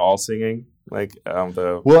sequence when they're all singing like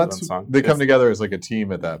song. They come together as like a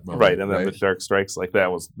team at that moment, right? And then the shark strikes. Like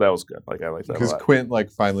that was good. Like I like that because Quint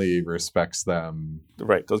like finally respects them,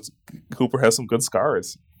 right? Because Cooper has some good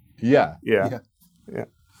scars. Yeah. I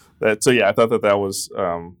thought that was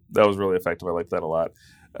really effective. I liked that a lot.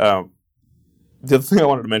 The other thing I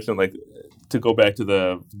wanted to mention, like, to go back to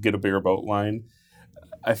the get a bigger boat line,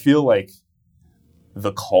 I feel like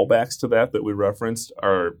the callbacks to that we referenced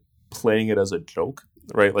are playing it as a joke,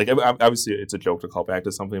 right? Like, obviously it's a joke to call back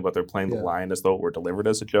to something, but they're playing the line as though it were delivered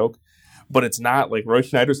as a joke. But it's not. Like, Roy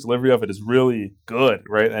Schneider's delivery of it is really good,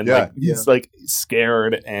 right? And he's like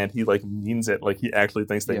scared and he like means it. Like, he actually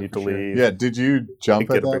thinks they need to leave. Yeah. Did you jump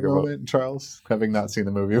at that moment, Charles, having not seen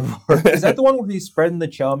the movie before? Is that the one where he's spreading the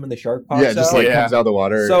chum and the shark pops out? Yeah, just like comes out of the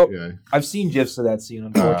water. So I've seen gifs of that scene.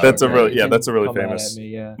 Unfortunately, that's a really famous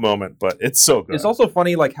moment, but it's so good. It's also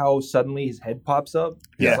funny, like how suddenly his head pops up.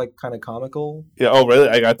 It's like kind of comical. Yeah. Oh,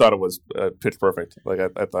 really? I thought it was pitch perfect. Like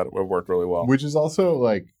I thought it worked really well. Which is also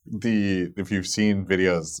like if you've seen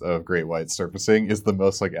videos of great whites surfacing, is the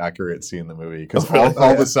most like accurate scene in the movie because all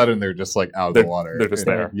of a sudden they're just like out of the water. They're just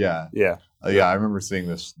there. Yeah. I remember seeing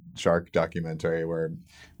this shark documentary where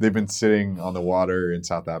they've been sitting on the water in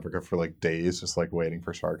South Africa for like days, just like waiting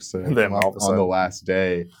for sharks to come up. On the last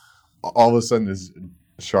day, all of a sudden this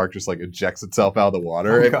shark just like ejects itself out of the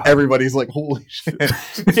water, and everybody's like, "Holy shit!"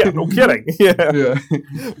 Yeah, no kidding. Yeah,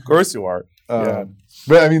 of course you are.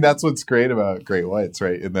 But I mean, that's what's great about great whites,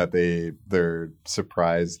 right? In that they're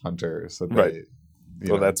surprise hunters, right?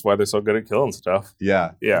 So that's why they're so good at killing stuff.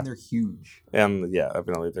 Yeah. And they're huge. And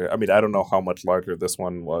evidently I mean, I don't know how much larger this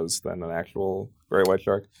one was than an actual great white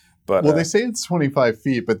shark. But they say it's 25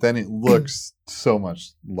 feet, but then it looks so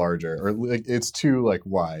much larger, or like it's too like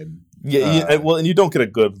wide. Yeah, and you don't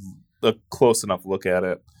get a close enough look at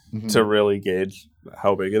it to really gauge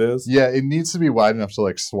how big it is. Yeah, it needs to be wide enough to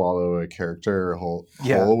like swallow a character whole,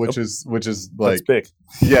 which is like it's big.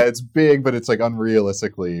 Yeah, it's big, but it's like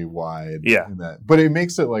unrealistically wide. Yeah, but it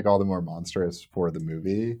makes it like all the more monstrous for the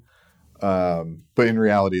movie. But in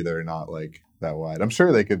reality, they're not like that wide. I'm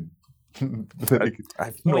sure they could I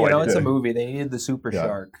have no idea. It's a movie. They needed the super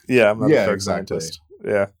shark. Yeah, I'm not a shark scientist.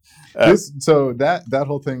 Yeah. So that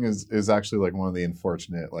whole thing is actually like one of the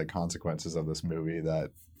unfortunate like consequences of this movie,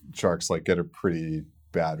 that sharks like get a pretty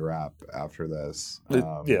bad rap after this.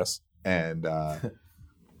 Yes. And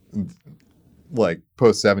like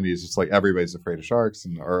post 70s, it's like everybody's afraid of sharks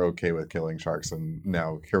and are okay with killing sharks, and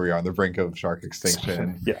now here we are on the brink of shark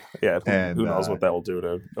extinction. Yeah. And who knows what that will do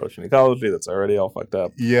to ocean ecology? That's already all fucked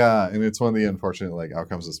up. Yeah, and it's one of the unfortunate like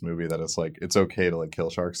outcomes of this movie, that it's like it's okay to like kill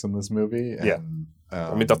sharks in this movie. And,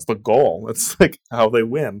 I mean, that's the goal. That's like how they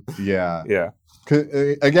win. Yeah.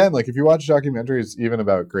 Again, like if you watch documentaries even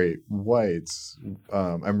about great whites,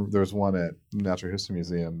 there was one at Natural History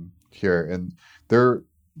Museum here, and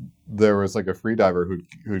there was like a free diver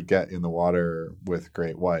who'd get in the water with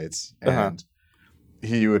great whites, and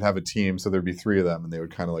he would have a team, so there'd be 3 of them, and they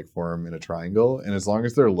would kind of like form in a triangle, and as long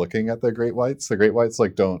as they're looking at the great whites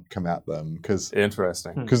like don't come at them, because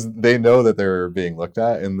they know that they're being looked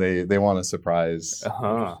at, and they want to surprise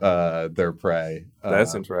their prey.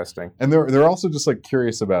 That's interesting. And they're also just like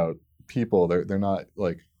curious about people. They're not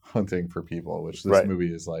like hunting for people, which this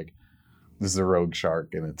movie is like. This is a rogue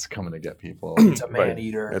shark, and it's coming to get people. It's a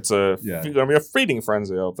man-eater. It's going to be a feeding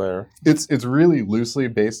frenzy out there. It's really loosely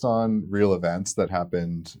based on real events that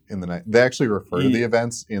happened in the night. They actually refer to the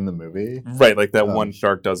events in the movie. Right, like that one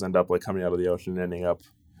shark does end up like coming out of the ocean and ending up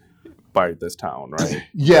by this town, right?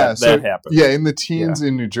 That happened. Yeah, in the teens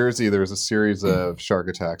in New Jersey, there was a series of shark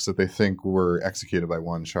attacks that they think were executed by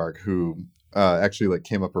one shark who actually like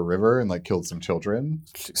came up a river and like killed some children.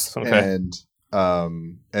 Jeez, okay.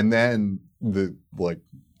 And then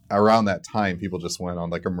around that time, people just went on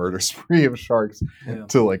like a murder spree of sharks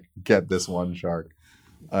to like get this one shark.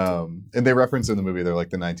 And they reference in the movie they're like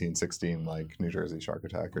the 1916 like New Jersey shark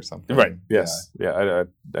attack or something. Right. Yes. Yeah. I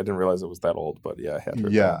didn't realize it was that old, but I had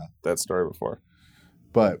heard that story before.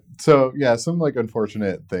 But so some like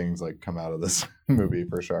unfortunate things like come out of this movie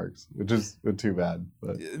for sharks, which is too bad.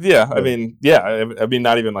 But I mean,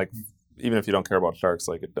 not even like, even if you don't care about sharks,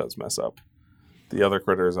 like it does mess up the other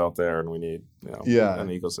critters out there, and we need an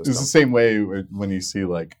ecosystem. It's the same way when you see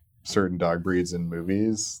like certain dog breeds in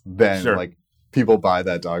movies, then like people buy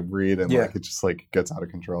that dog breed, and like it just like gets out of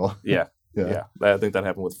control. Yeah. I think that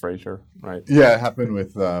happened with Frasier, right? Yeah, it happened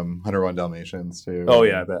with 101 Dalmatians too. Oh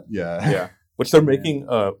yeah, I bet. Yeah. Which they're making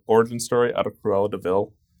a origin story out of Cruella de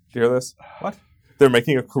Vil. Did you hear this? What? They're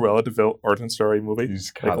making a Cruella de Vil origin story movie,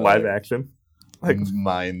 like live action. Like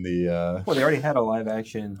mine the well, they already had a live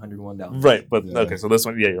action 101 Dalmatians. Right, but okay, so this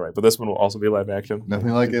one, you're right, but this one will also be live action. Nothing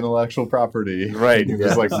like intellectual property, right? You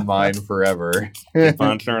just like mine forever. Keep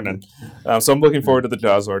on churning. So I'm looking forward to the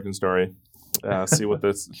Jaws origin story. See what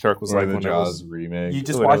this shark was like the when Jaws remake. You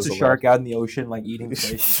just watch the shark out in the ocean, like eating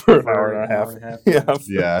fish for an hour and a half.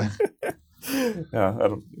 Yeah. I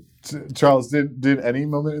don't. Charles, did any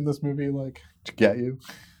moment in this movie like get you?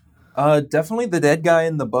 Definitely the dead guy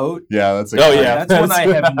in the boat. Yeah, that's that's one I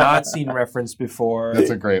have not seen referenced before. That's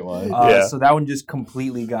a great one. So that one just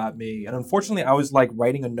completely got me. And unfortunately, I was like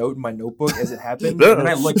writing a note in my notebook as it happened, and then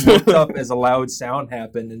I looked up as a loud sound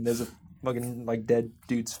happened, and there's a fucking like dead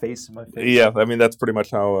dude's face in my face. Yeah, I mean that's pretty much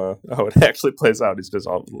how it actually plays out. He's just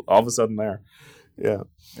all of a sudden there. Yeah.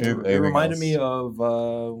 It reminded me of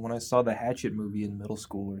when I saw the Hatchet movie in middle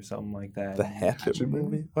school or something like that. The Hatchet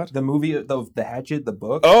movie? What? The movie, the Hatchet, the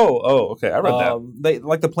book. Oh, okay. I read that. They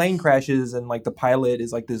like the plane crashes, and like the pilot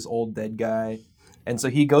is like this old dead guy, and so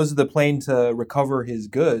he goes to the plane to recover his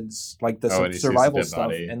goods, like the survival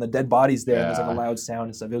stuff, and the dead body's there, and there's like a loud sound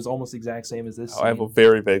and stuff. It was almost the exact same as this. I have a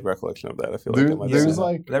very vague recollection of that. I feel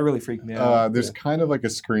like that really freaked me out. There's kind of like a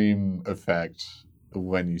scream effect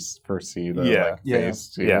when you first see the face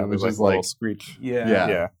too, which is like a screech.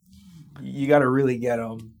 Yeah. You got to really get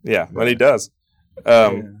him. Yeah, but he does.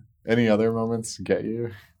 Any other moments get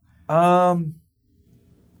you? I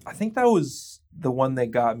think that was the one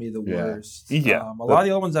that got me the worst. Yeah. A lot of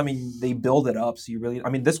the other ones, I mean, they build it up, so you really. I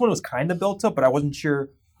mean, this one was kind of built up, but I wasn't sure.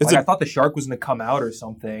 I thought the shark was going to come out or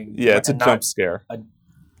something. Yeah, it's a jump scare.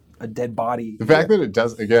 A dead body. The fact that it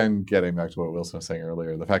does, again, getting back to what Wilson was saying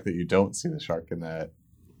earlier, the fact that you don't see the shark in that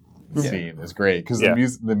scene is great, because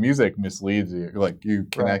the music misleads you. Like, you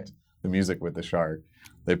connect the music with the shark.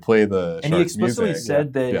 They play the shark's music. And he explicitly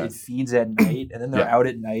said that it feeds at night, and then they're out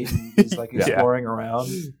at night, and he's like exploring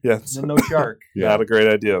around. Yeah. And no shark. Not a great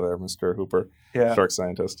idea there, Mr. Hooper. Yeah. Shark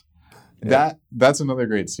scientist. That's another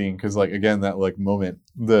great scene, because like again, that like moment,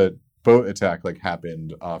 the boat attack like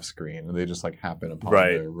happened off screen, and they just like happen upon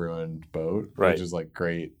the ruined boat, which is like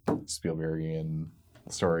great Spielbergian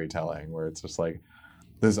storytelling, where it's just like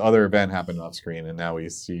this other event happened off screen, and now we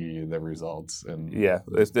see the results. And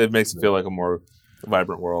it makes it feel like a more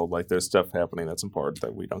vibrant world. Like there's stuff happening that's important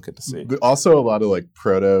that we don't get to see. Also, a lot of like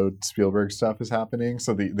proto Spielberg stuff is happening.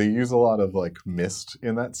 So they use a lot of like mist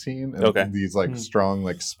in that scene, and these like strong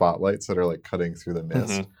like spotlights that are like cutting through the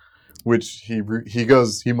mist. Which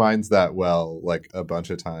he mines that well like a bunch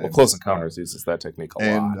of times. Well, Close Encounters uses that technique a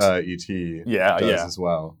lot, and E.T. does as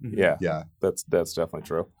well. Yeah, that's definitely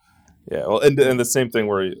true. Yeah, well, and the same thing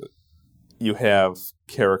where you have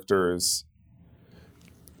characters,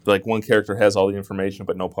 like one character has all the information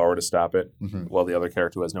but no power to stop it, while the other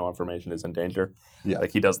character who has no information is in danger. Yeah,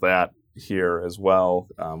 like he does that here as well,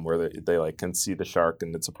 where they like can see the shark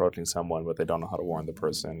and it's approaching someone, but they don't know how to warn the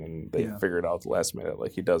person, and they figure it out at the last minute.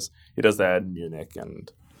 Like he does that in Munich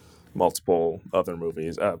and multiple other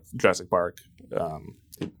movies. Jurassic Park.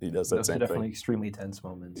 He does that Those same are definitely thing. Extremely tense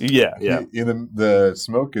moments. Yeah. The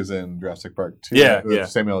smoke is in Jurassic Park too. Yeah.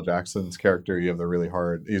 Samuel L. Jackson's character, you have the really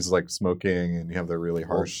hard. He's like smoking, and you have the really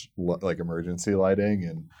harsh like emergency lighting,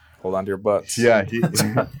 and hold on to your butts. Yeah,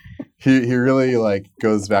 he really like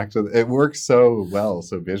goes back to it. Works so well,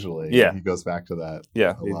 so visually. Yeah, he goes back to that.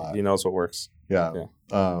 Yeah, he knows what works. Yeah.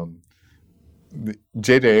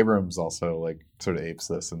 J.J. Abrams also like sort of apes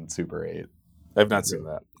this in Super 8. I've not seen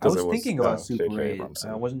that. I was thinking about Super 8.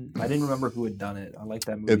 I didn't remember who had done it. I like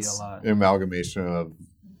that movie a lot. An amalgamation of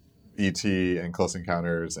E.T. and Close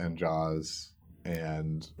Encounters and Jaws,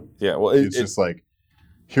 and it's just like,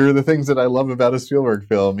 here are the things that I love about a Spielberg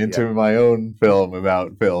film into my own film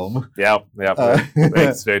about film. Yeah.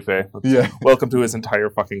 Thanks, JJ. Yeah. Welcome to his entire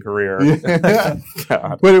fucking career.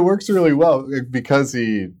 God. But it works really well because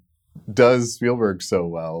he does Spielberg so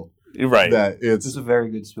well. Right. That this is a very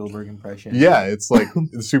good Spielberg impression. Yeah, it's like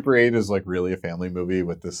Super 8 is like really a family movie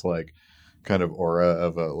with this like kind of aura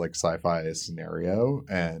of a like sci-fi scenario,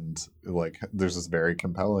 and like there's this very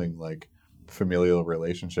compelling like familial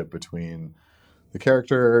relationship between the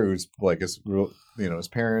character who's like his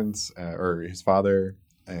parents or his father,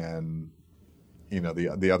 and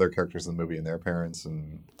the other characters in the movie and their parents,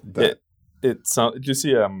 and that. Did you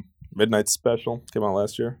see Midnight Special came out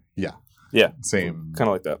last year? Yeah, same kind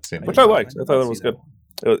of like that, which I liked. I thought it was good.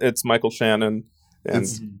 It's Michael Shannon. And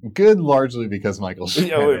it's good largely because Michael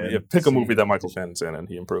Shannon. Pick a movie that Michael Shannon's in, and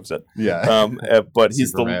he improves it. Yeah, but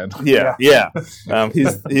he's Superman.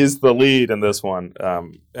 He's the lead in this one,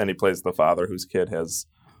 and he plays the father whose kid has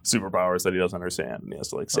superpowers that he doesn't understand, and he has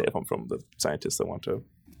to like save him from the scientists that want to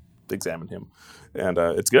examine him. And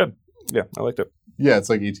it's good. Yeah, I liked it. Yeah, it's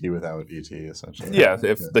like E.T. without E.T. essentially. Yeah,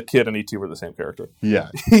 if the kid and E.T. were the same character. Yeah.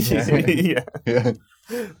 It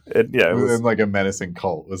was, and like a menacing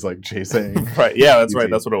cult was like chasing. Right. Yeah, that's right.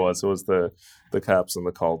 That's what it was. It was the cops and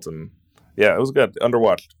the cult, and it was good.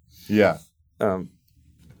 Underwatched. Yeah.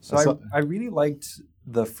 So I really liked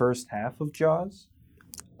the first half of Jaws.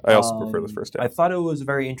 I also prefer the first half. I thought it was a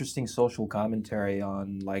very interesting social commentary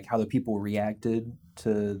on like how the people reacted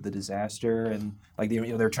to the disaster, and like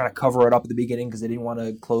they're trying to cover it up at the beginning because they didn't want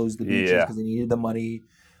to close the beaches because they needed the money,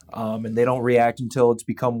 and they don't react until it's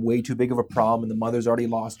become way too big of a problem, and the mother's already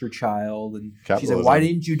lost her child, and she's like, "Why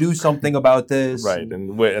didn't you do something about this?" Right, and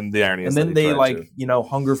the irony is, and then they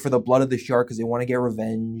hunger for the blood of the shark because they want to get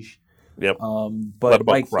revenge. Yep. But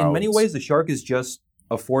like crowds. In many ways, the shark is just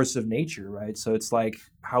a force of nature, right? So it's like,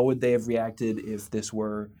 how would they have reacted if this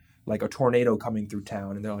were like a tornado coming through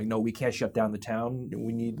town, and they're like, no, we can't shut down the town.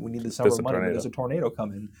 We need the summer money. But there's a tornado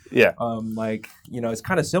coming. Yeah. It's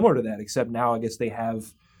kind of similar to that, except now I guess they have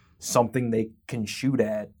something they can shoot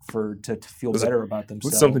at to feel better about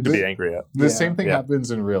themselves. Something to be angry at. The same thing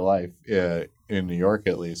happens in real life, in New York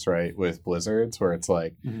at least, right? With blizzards, where it's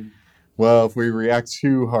like, well, if we react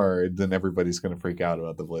too hard, then everybody's going to freak out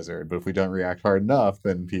about the blizzard. But if we don't react hard enough,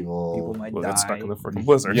 then people might die. Get stuck in the freaking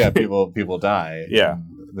blizzard. Yeah, people die. Yeah.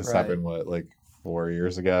 And this happened, 4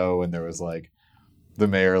 years ago, when there was like, the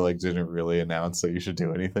mayor didn't really announce that you should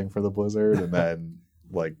do anything for the blizzard, and then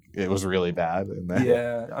it was really bad. And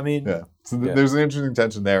then, So there's an interesting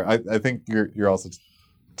tension there. I think you're also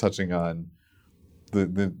touching on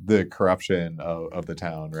the corruption of the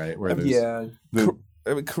town, right? Where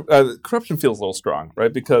corruption feels a little strong,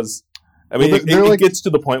 right? Because it gets to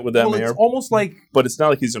the point with that mayor. It's almost like, but it's not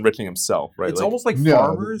like he's enriching himself, right? It's almost like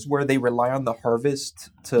farmers where they rely on the harvest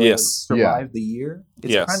to survive the year.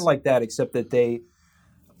 It's kind of like that, except that they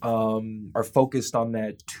are focused on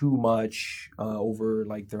that too much over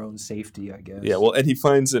their own safety, I guess. Yeah, well, and he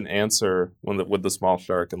finds an answer with the small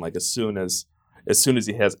shark, and as soon as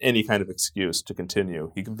he has any kind of excuse to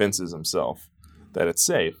continue, he convinces himself that it's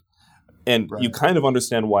safe. And you kind of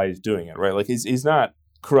understand why he's doing it, right? He's not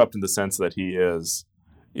corrupt in the sense that he is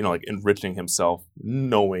like enriching himself,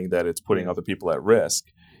 knowing that it's putting other people at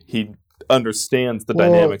risk. He understands the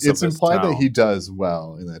dynamics of this town. It's implied that he does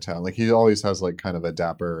well in that town. Like, he always has like kind of a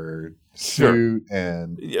dapper suit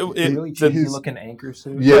and really cheesy looking anchor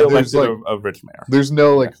suit. Yeah, there's like a rich mayor. There's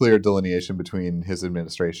no like clear delineation between his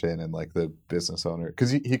administration and like the business owner,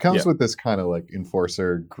 because he comes with this kind of like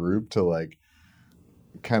enforcer group to like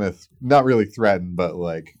kind of not really threaten, but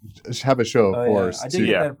like have a show of force. I did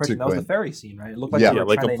get that impression. That was the ferry scene, right? It looked like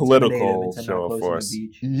like a political show of force.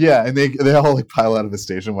 Yeah, and they all like pile out of a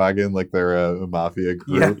station wagon like they're a mafia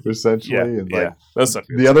group essentially, and like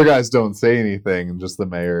the other guys don't say anything, and just the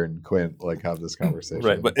mayor and Quint like have this conversation.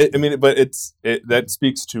 Right, but that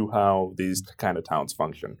speaks to how these kind of towns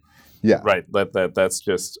function. Yeah. Right. That's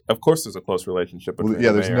just, of course, there's a close relationship between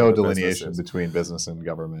there's no delineation between business and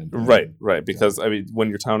government. Right. Because, I mean, when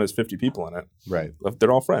your town has 50 people in it, right,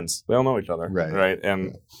 they're all friends. They all know each other. Right.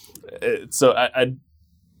 And so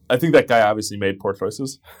I think that guy obviously made poor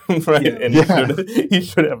choices, right? Yeah. And he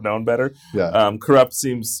should have known better. Yeah. Corrupt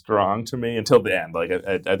seems strong to me until the end. Like,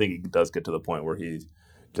 I think he does get to the point where he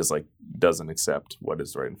just, like, doesn't accept what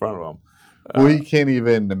is right in front of him. Well, he can't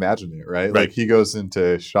even imagine it, right? Like, he goes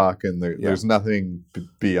into shock, and there's nothing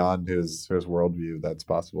beyond his worldview that's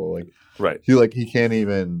possible. Like, he can't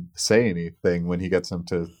even say anything when he gets him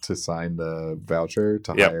to sign the voucher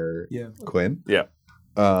to hire Quinn. Yeah.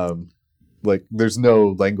 Like, there's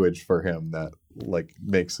no language for him that like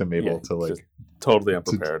makes him able to like just totally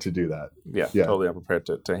unprepared to do that. Yeah, totally unprepared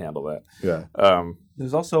to handle that. Yeah.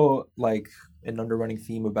 There's also like an underrunning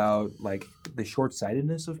theme about like the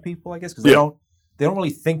short-sightedness of people, I guess, because they don't really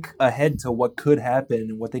think ahead to what could happen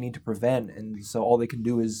and what they need to prevent, and so all they can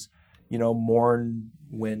do is mourn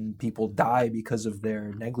when people die because of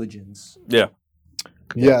their negligence.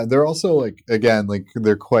 Yeah, they're also like, again, like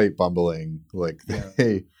they're quite bumbling. Like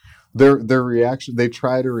their reaction, they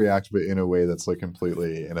try to react, but in a way that's like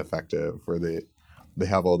completely ineffective, where they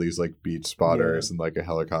have all these like beach spotters and like a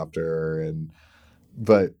helicopter,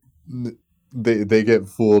 but they get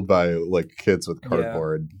fooled by like kids with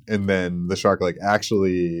cardboard, and then the shark like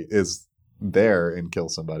actually is there and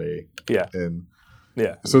kills somebody.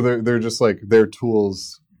 So they're just like, their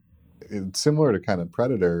tools, similar to kind of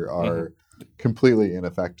Predator, are completely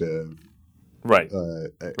ineffective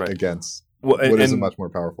against what is a much more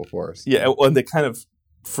powerful force. And they kind of,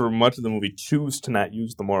 for much of the movie, choose to not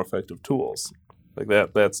use the more effective tools. Like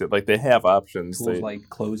that's it. Like, they have options. Tools like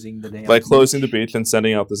closing the damn beach. Closing the beach and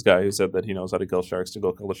sending out this guy who said that he knows how to kill sharks to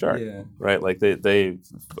go kill the shark. Yeah. Right? Like, they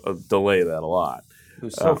delay that a lot. It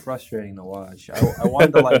was so frustrating to watch. I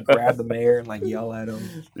wanted to like grab the mayor and like yell at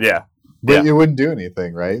him. Yeah. But you wouldn't do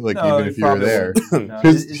anything, right? Like, even if you were there.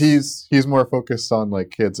 Because he's more focused on like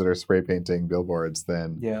kids that are spray painting billboards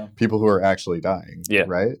than people who are actually dying. Yeah.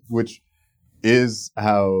 Right? Which is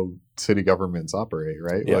how city governments operate,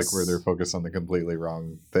 right? Yes. Like, where they're focused on the completely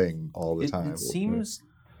wrong thing all the time. It seems,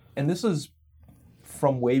 and this is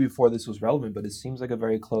from way before this was relevant, but it seems like a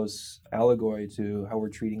very close allegory to how we're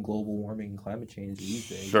treating global warming and climate change these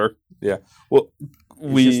days. Sure. Yeah. Well,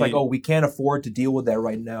 it's just like, we can't afford to deal with that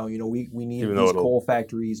right now. We need these coal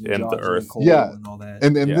factories and jobs the earth. And coal and all that.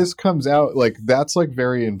 And this comes out, like, that's like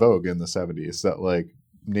very in vogue in the 70s, that like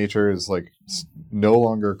nature is like no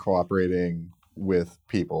longer cooperating with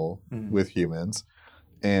people, with humans,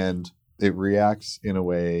 and it reacts in a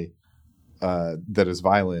way that is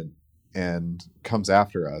violent and comes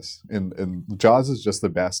after us. And Jaws is just the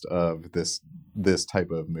best of this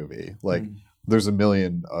type of movie. Like, there's a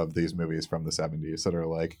million of these movies from the 70s that are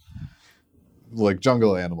like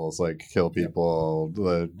jungle animals like kill people.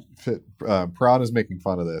 Piranha's making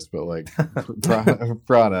fun of this, but like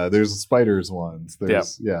Piranha, there's spiders ones.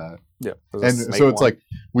 There's and so it's like,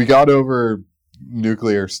 we got over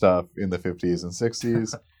nuclear stuff in the 50s and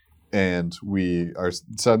 60s, and we are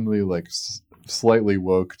suddenly like slightly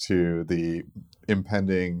woke to the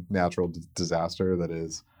impending natural disaster that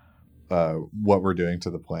is what we're doing to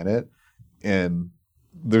the planet. And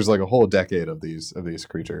there's like a whole decade of these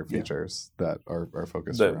creature features that are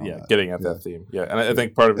focused around that. Getting at that theme. Yeah, and I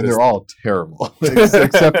think part of it they're all terrible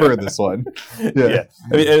except for this one. I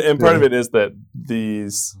mean, and part of it is that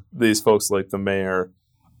these folks like the mayor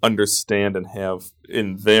understand and have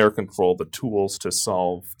in their control the tools to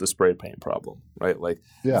solve the spray paint problem, right? Like,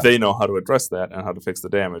 they know how to address that and how to fix the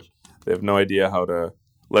damage. They have no idea how to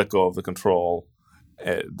let go of the control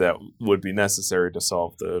that would be necessary to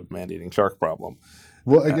solve the man-eating shark problem.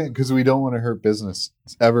 Well, again, because we don't want to hurt business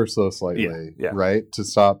ever so slightly, right? To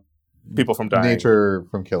stop people from dying, nature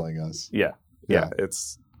from killing us. Yeah.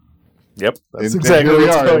 It's Yep, that's exactly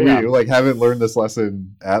what we are. We like haven't learned this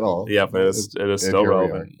lesson at all. Yeah, but it is still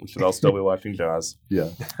relevant. We should all still be watching Jaws. Yeah.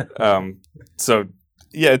 So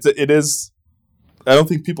yeah, it is. I don't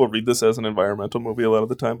think people read this as an environmental movie a lot of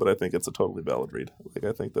the time, but I think it's a totally valid read. Like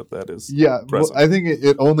I think that is. Yeah, well, I think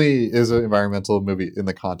it only is an environmental movie in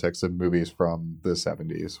the context of movies from the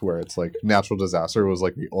 70s, where it's like natural disaster was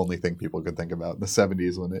like the only thing people could think about in the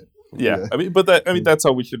 70s when it. Yeah. I mean, that's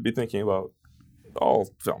how we should be thinking about all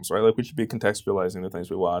films, right? Like we should be contextualizing the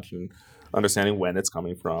things we watch and understanding when it's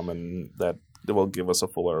coming from, and that will give us a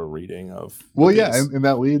fuller reading of. Well, yeah, and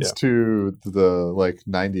that leads to the like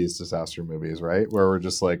 90s disaster movies, right? Where we're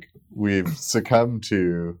just like we've succumbed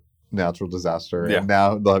to natural disaster, and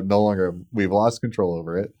now no longer we've lost control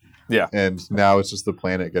over it. Yeah, and now it's just the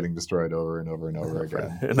planet getting destroyed over and over and over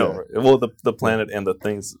again. Well, the planet and the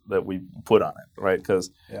things that we put on it, right?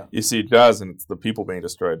 Because you see Jaws and it's the people being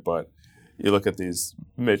destroyed, but you look at these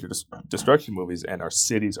major destruction movies and our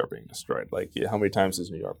cities are being destroyed. Like, how many times has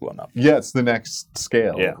New York blown up? Yeah, it's the next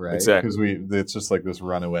scale, right? Exactly. Because it's just like this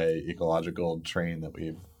runaway ecological train that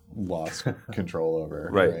we've lost control over.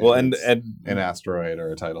 Right. Well, and an asteroid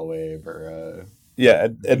or a tidal wave or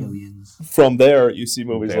and from there you see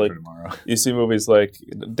movies like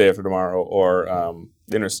Day After Tomorrow or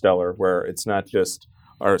Interstellar, where it's not just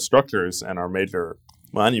our structures and our major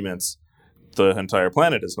monuments. The entire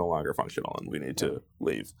planet is no longer functional and we need to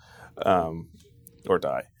leave or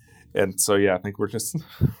die. And so, I think we're just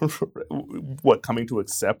coming to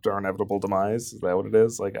accept our inevitable demise. Is that what it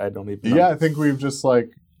is? Like, I don't even know. Yeah, I think we've just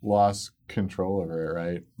like lost control over it,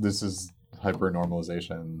 right? This is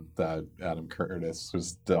hypernormalization that Adam Curtis,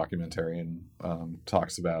 who's the documentarian,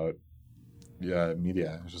 talks about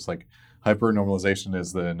media. It's just like hypernormalization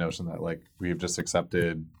is the notion that like we've just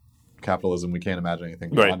accepted capitalism. We can't imagine anything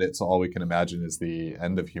beyond it, so all we can imagine is the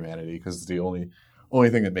end of humanity, because the only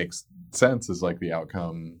thing that makes sense is like the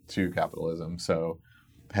outcome to capitalism. So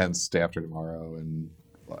hence Day After Tomorrow and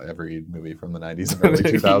every movie from the 90s and early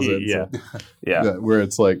 2000s where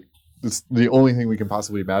it's like it's the only thing we can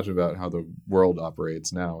possibly imagine about how the world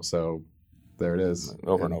operates now. So there it is,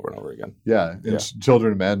 over and over again.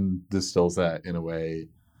 Children of Men distills that in a way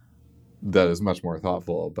that is much more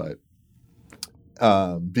thoughtful, but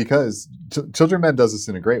because Children of Men does this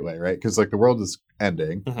in a great way, right? Because like the world is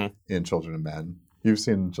ending in Children of Men. You've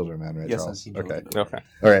seen Children of Men, right, yes, Charles? I've seen Okay.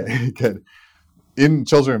 All right, good. In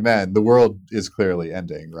Children of Men, the world is clearly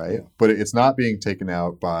ending, right? Yeah. But it's not being taken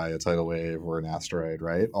out by a tidal wave or an asteroid,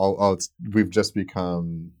 right? We've just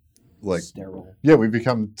become like sterile. Yeah, we've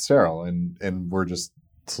become sterile, and we're just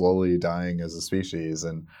slowly dying as a species.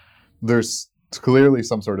 And there's clearly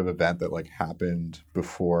some sort of event that like happened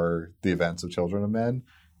before the events of Children of Men,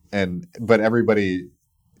 but everybody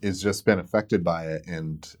is just been affected by it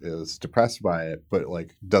and is depressed by it, but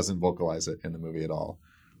like doesn't vocalize it in the movie at all.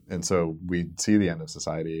 And so we see the end of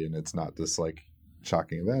society, and it's not this like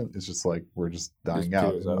shocking event. It's just like we're just dying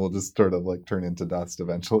out, and we'll just sort of like turn into dust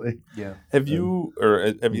eventually. Yeah. Have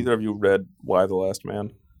either of you read Y: The Last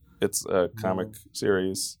Man? It's a comic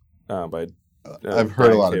series by. I've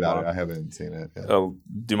heard a lot about it. I haven't seen it yet. Oh,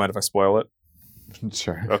 do you mind if I spoil it?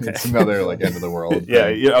 Sure. Okay. It's another like end of the world.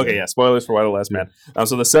 Okay. Spoilers for Y: The Last Man.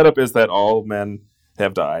 So the setup is that all men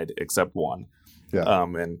have died except one. Yeah.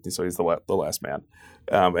 And so he's the last man.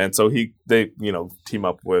 And so they team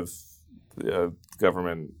up with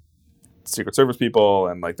government Secret Service people,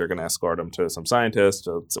 and like they're going to escort him to some scientist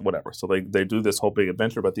or whatever. So they do this whole big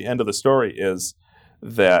adventure. But the end of the story is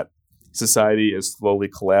that society is slowly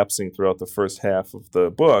collapsing throughout the first half of the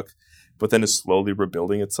book, but then is slowly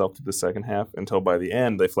rebuilding itself to the second half until by the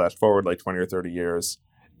end they flash forward like 20 or 30 years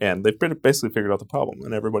and they've basically figured out the problem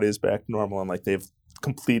and everybody is back to normal and like they've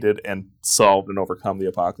completed and solved and overcome the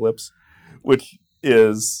apocalypse, which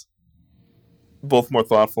is both more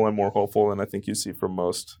thoughtful and more hopeful than I think you see from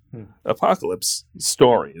most apocalypse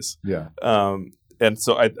stories. Yeah. And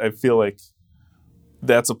so I feel like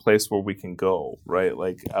that's a place where we can go, right?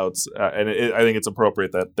 Like I think it's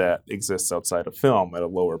appropriate that exists outside of film at a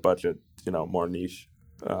lower budget, more niche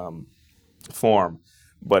form.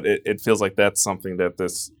 But it feels like that's something that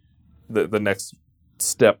the next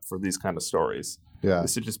step for these kind of stories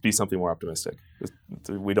is to just be something more optimistic.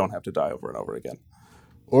 We don't have to die over and over again.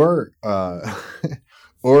 Or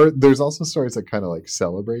there's also stories that kind of like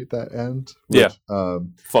celebrate that end. Which,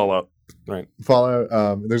 Fallout. Right.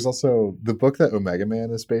 Fallout. There's also the book that Omega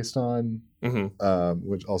Man is based on,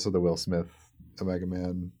 which also the Will Smith Omega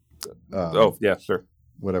Man. Sure.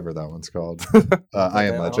 Whatever that one's called. I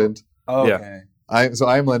Am Legend. Oh, okay.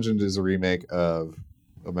 I Am Legend is a remake of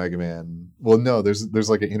Omega Man. Well, no, there's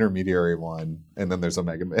like an intermediary one, and then there's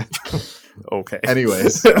Omega Man. Okay.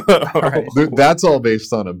 Anyways, right. That's all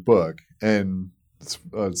based on a book, and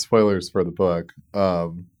spoilers for the book.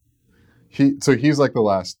 He's like the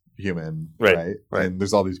last human, right? And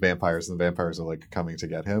there's all these vampires, and the vampires are like coming to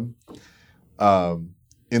get him.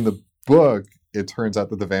 In the book, it turns out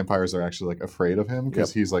that the vampires are actually like afraid of him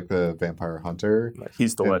because he's like the vampire hunter.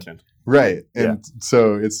 He's the legend. Right. And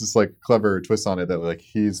so it's this like clever twist on it that like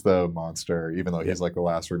he's the monster, even though he's like the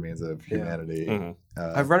last remains of humanity. Mm-hmm.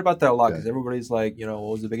 I've read about that a lot because everybody's like, what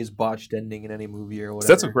was the biggest botched ending in any movie or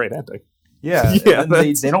whatever. That's a great ending. Yeah.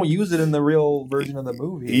 They don't use it in the real version of the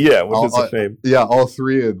movie. Yeah, which is a shame. Yeah, all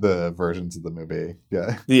three of the versions of the movie.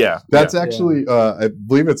 Yeah. Yeah. That's actually, I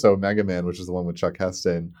believe it's Omega Man, which is the one with Chuck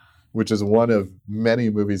Heston, which is one of many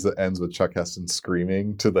movies that ends with Chuck Heston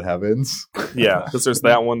screaming to the heavens. Yeah, because there's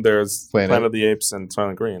that one, there's Planet of the Apes, and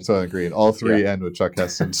Soylent Green. Soylent Green. All three end with Chuck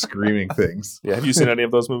Heston screaming things. Yeah, have you seen any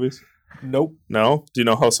of those movies? Nope. No? Do you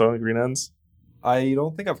know how Soylent Green ends? I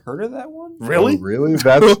don't think I've heard of that one. Really? Oh, really?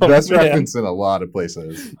 That's referenced in a lot of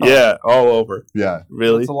places. Yeah, all over. Yeah.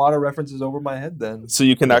 Really? That's a lot of references over my head then. So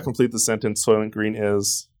you cannot complete the sentence, Soylent Green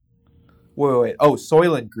is... Wait. Oh,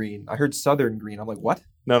 Soylent Green. I heard Southern Green. I'm like, what?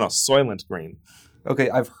 No, Soylent Green.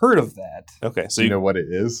 Okay, I've heard of that. Okay, so you know what it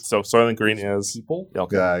is? So Soylent Green is people.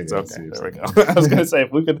 Okay, yeah, okay. There we go. I was gonna say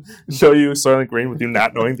if we could show you Soylent Green with you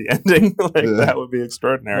not knowing the ending, that would be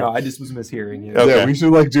extraordinary. No, I just was mishearing you. Okay. Yeah, we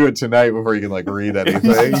should do it tonight before you can read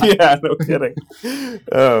anything. Yeah, no kidding.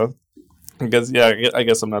 I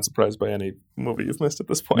guess I'm not surprised by any movie you've missed at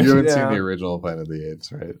this point. You haven't seen the original Planet of the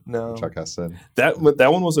Apes, right? No. Chuck Heston. That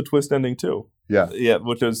one was a twist ending too. Yeah. Yeah,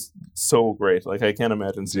 which is so great. Like I can't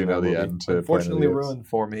imagine seeing that movie. The end to Unfortunately ruined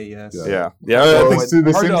for me, yes. Yeah. Well,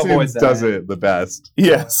 The Simpsons does it the best.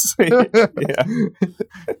 Yes. Yeah.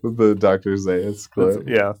 The Dr. Zaius clip.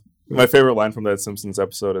 Yeah. My favorite line from that Simpsons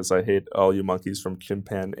episode is "I hate all you monkeys from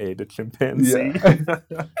chimpan A to chimpanzee."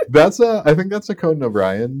 Yeah. I think that's a Conan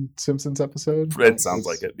O'Brien Simpsons episode. It sounds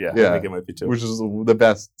like it. Yeah. I think it might be too. Which is the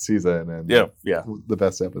best season and the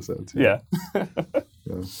best episode too. Yeah.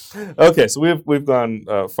 Okay, so we've gone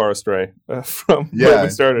far astray from where we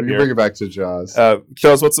started here. Bring it back to Jaws.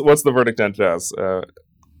 Jaws, what's the verdict on Jaws?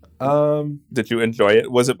 Did you enjoy it?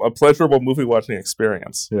 Was it a pleasurable movie watching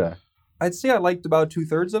experience? Yeah. I'd say I liked about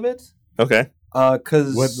 2/3 of it. Okay.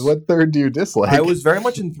 Because what third do you dislike? I was very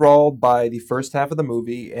much enthralled by the first half of the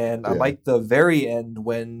movie, and I liked the very end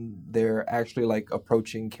when they're actually like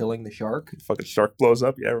approaching killing the shark. The fucking shark blows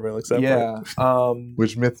up. Yeah, everybody likes that. Yeah.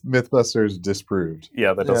 Which MythBusters disproved.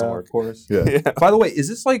 Yeah, that doesn't work. Of course. Yeah. By the way, is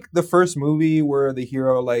this like the first movie where the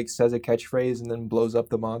hero like says a catchphrase and then blows up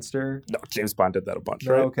the monster? No, James Bond did that a bunch,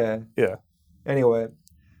 No, right? okay. Yeah. Anyway,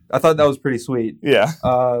 I thought that was pretty sweet. Yeah.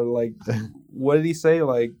 Like, what did he say?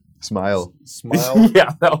 Like. Smile.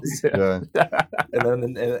 Yeah, that was it. Yeah. And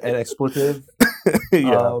then an expletive.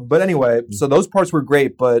 But anyway, so those parts were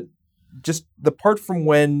great, but just the part from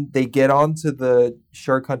when they get onto the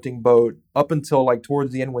shark hunting boat up until like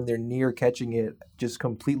towards the end when they're near catching it just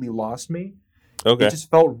completely lost me. Okay. It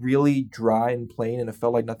just felt really dry and plain, and it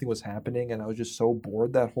felt like nothing was happening, and I was just so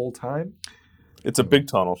bored that whole time. It's a big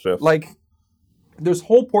tonal shift. Like, there's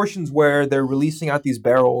whole portions where they're releasing out these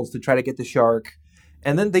barrels to try to get the shark.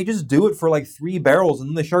 And then they just do it for like 3 barrels, and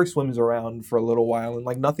then the shark swims around for a little while, and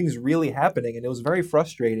like nothing's really happening, and it was very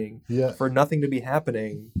frustrating for nothing to be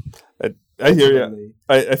happening. I hear you.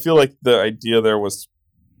 I feel like the idea there was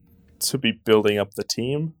to be building up the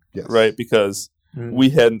team, right? Because we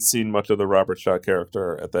hadn't seen much of the Robert Shaw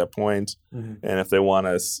character at that point, and if they want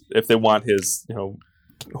his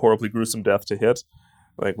horribly gruesome death to hit,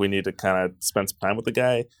 like we need to kind of spend some time with the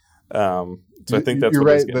guy. So I think that's you're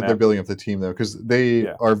what right that they're building up the team though, because they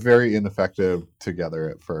are very ineffective together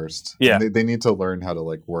at first. Yeah, they need to learn how to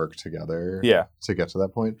like work together. Yeah, to get to that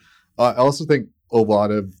point. I also think a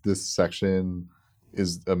lot of this section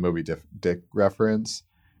is a Moby Dick reference,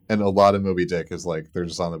 and a lot of Moby Dick is like they're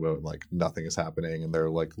just on the boat and like nothing is happening, and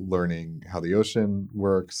they're like learning how the ocean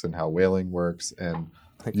works and how whaling works, and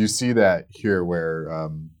you see that here where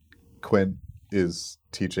Quint is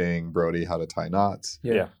teaching Brody how to tie knots,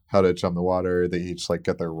 how to chum the water. They each like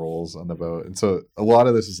get their roles on the boat, and so a lot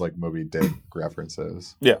of this is like Moby Dick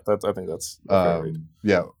references. Yeah, I think that's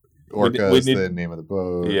Orca's the name of the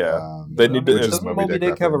boat. Yeah, doesn't Moby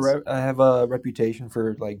Dick have a reputation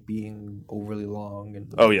for like being overly long and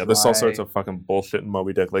dry. There's all sorts of fucking bullshit in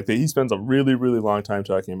Moby Dick. Like he spends a really really long time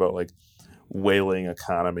talking about like whaling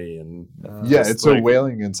economy and it's like, a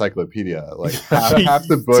whaling encyclopedia. Like half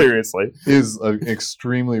the book seriously is an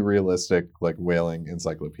extremely realistic like whaling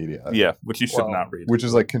encyclopedia. Yeah, which you should not read. Which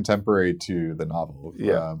is like contemporary to the novel.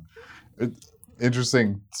 Yeah.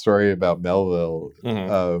 Interesting story about Melville.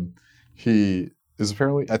 Mm-hmm. He is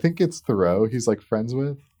apparently, I think it's Thoreau he's like friends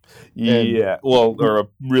with. Or a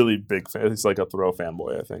really big fan. He's like a Thoreau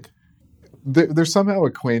fanboy, I think. They're somehow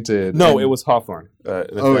acquainted. No, it was Hawthorne.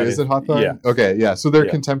 Is it Hawthorne? Yeah. Okay, yeah. So they're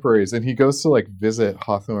contemporaries, and he goes to like visit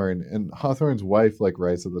Hawthorne, and Hawthorne's wife like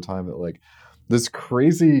writes at the time that like this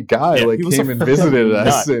crazy guy came and visited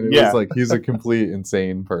us, and it was like he's a complete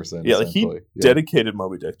insane person. Yeah, he dedicated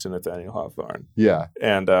Moby Dick to Nathaniel Hawthorne. Yeah,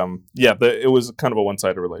 and it was kind of a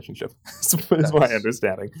one-sided relationship. Is my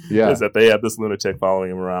understanding. Yeah, is that they had this lunatic following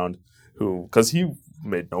him around because he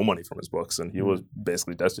made no money from his books, and he was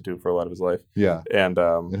basically destitute for a lot of his life. Yeah, and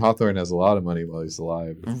Hawthorne has a lot of money while he's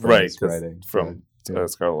alive, right? Writing from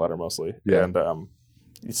Scarlet Letter mostly. Yeah, and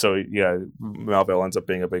so Melville ends up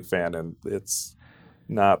being a big fan, and it's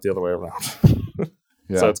not the other way around.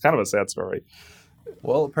 So it's kind of a sad story.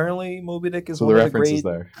 Well, apparently Moby Dick is one of the great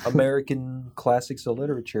American classics of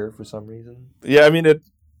literature for some reason. Yeah, I mean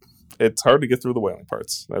it's hard to get through the whaling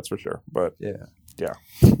parts, that's for sure. But yeah.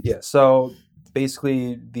 So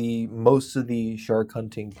basically, most of the shark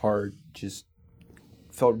hunting part just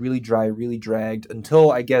felt really dry, really dragged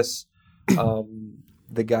until I guess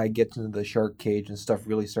the guy gets into the shark cage and stuff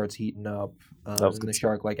really starts heating up. And the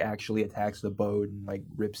shark like actually attacks the boat and like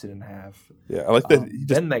rips it in half. Yeah, I like that.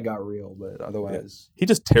 Then that got real, but otherwise he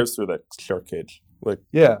just tears through that shark cage. Like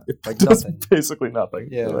like does nothing. Basically nothing.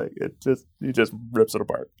 Yeah, like he just rips it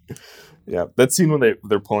apart. Yeah, that scene when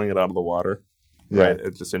they're pulling it out of the water. Yeah. Right,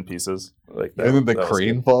 it's just in pieces like that. And then the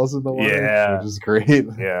crane falls in the water, which is great.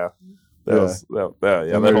 Yeah,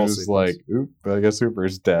 that whole just like, oop, I guess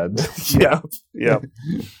Hooper's dead. yeah.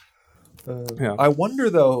 I wonder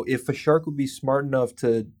though if a shark would be smart enough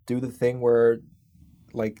to do the thing where,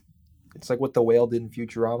 like, it's like what the whale did in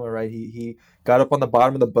Futurama, right? He got up on the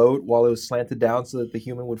bottom of the boat while it was slanted down so that the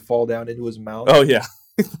human would fall down into his mouth. Oh yeah,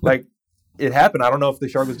 like it happened. I don't know if the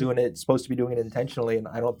shark was doing it, supposed to be doing it intentionally, and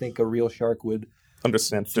I don't think a real shark would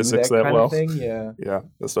understand physics that well. Yeah,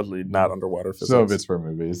 especially not underwater physics. Some of it's for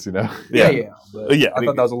movies, Yeah. I thought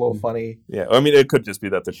that was a little funny. Yeah, I mean, it could just be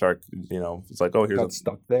that the shark, it's like, oh, here's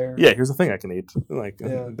stuck there. Yeah, here's a thing I can eat. Like,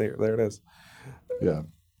 there it is. Yeah.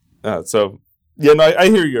 I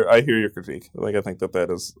hear your critique. Like, I think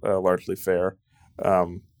that is largely fair.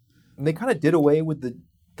 And they kind of did away with the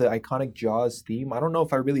iconic Jaws theme. I don't know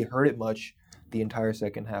if I really heard it much the entire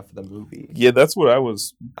second half of the movie. Yeah, that's what I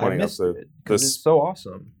was pointing out. Because it's so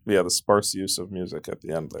awesome. Yeah, the sparse use of music at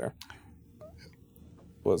the end there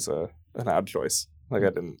was an odd choice. Like I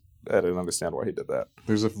didn't understand why he did that.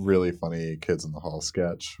 There's a really funny Kids in the Hall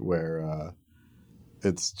sketch where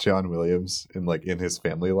it's John Williams in his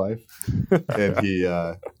family life, and he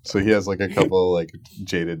has like a couple like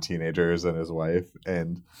jaded teenagers and his wife,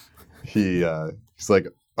 and he's like,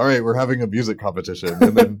 all right, we're having a music competition.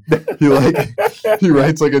 And then he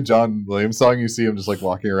writes like a John Williams song. You see him just like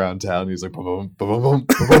walking around town. He's like, boom, boom, boom,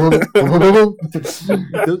 boom, boom, boom.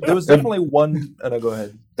 There was definitely one. No, go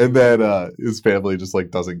ahead. And then his family just like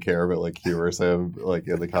doesn't care, but like humors him like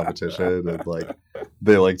in the competition, and like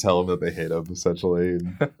they like tell him that they hate him essentially.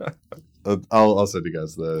 And, I'll send you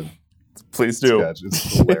guys the please do sketch. It's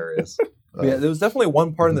hilarious. Yeah, there was definitely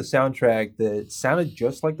one part in the soundtrack that sounded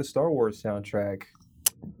just like the Star Wars soundtrack.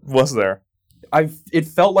 Was there? It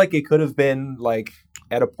felt like it could have been like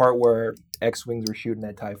at a part where X-Wings were shooting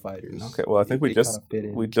at TIE fighters. Okay, well I think we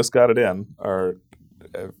just got it in our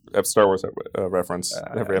Star Wars reference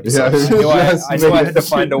every episode. I knew I had to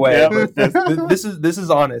find a way. This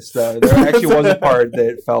is honest. There actually was a part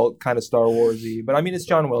that felt kind of Star Warsy, but I mean it's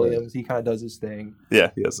John Williams. He kind of does his thing.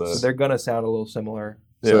 Yeah, he has. So they're gonna sound a little similar.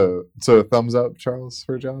 So thumbs up, Charles,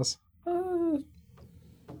 for Jaws. Kind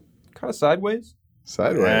of sideways.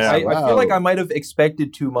 Sideways. I feel like I might have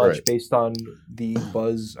expected too much based on the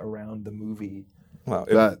buzz around the movie. Well,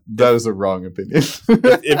 that is a wrong opinion.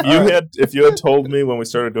 if you had told me when we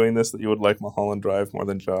started doing this that you would like Mulholland Drive more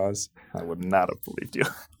than Jaws, I would not have believed you.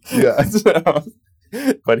 Yeah.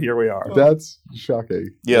 But here we are. That's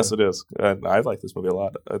shocking. Yes, it is. I like this movie a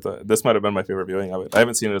lot. This might have been my favorite viewing of it. I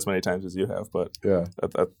haven't seen it as many times as you have, but yeah,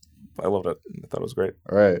 I loved it. I thought it was great.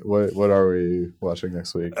 All right, what are we watching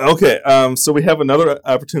next week? Okay, so we have another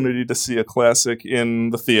opportunity to see a classic in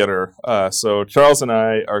the theater. So Charles and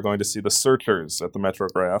I are going to see The Searchers at the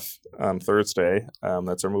Metrograph on Thursday.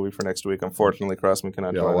 That's our movie for next week. Unfortunately, Crossman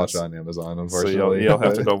cannot join us. I'll watch it on Amazon, unfortunately. So you'll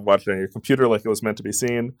have to go watch it on your computer like it was meant to be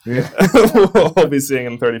seen. Yeah. We'll be seeing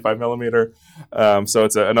it in 35 millimeter. So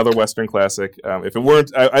it's another Western classic. If it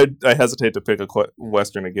weren't, I hesitate to pick a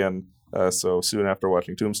Western again so soon after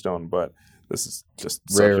watching Tombstone, but this is just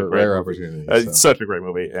rare opportunity. It's such a great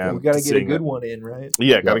movie, and we got to get a good one in, right?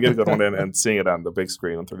 Yeah, got to get a good one in, and seeing it on the big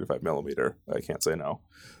screen on 35 millimeter, I can't say no.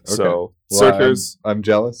 Okay. So, Searchers, I'm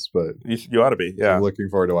jealous, but you ought to be. Yeah, I'm looking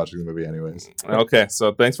forward to watching the movie, anyways. Okay,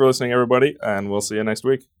 so thanks for listening, everybody, and we'll see you next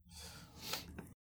week.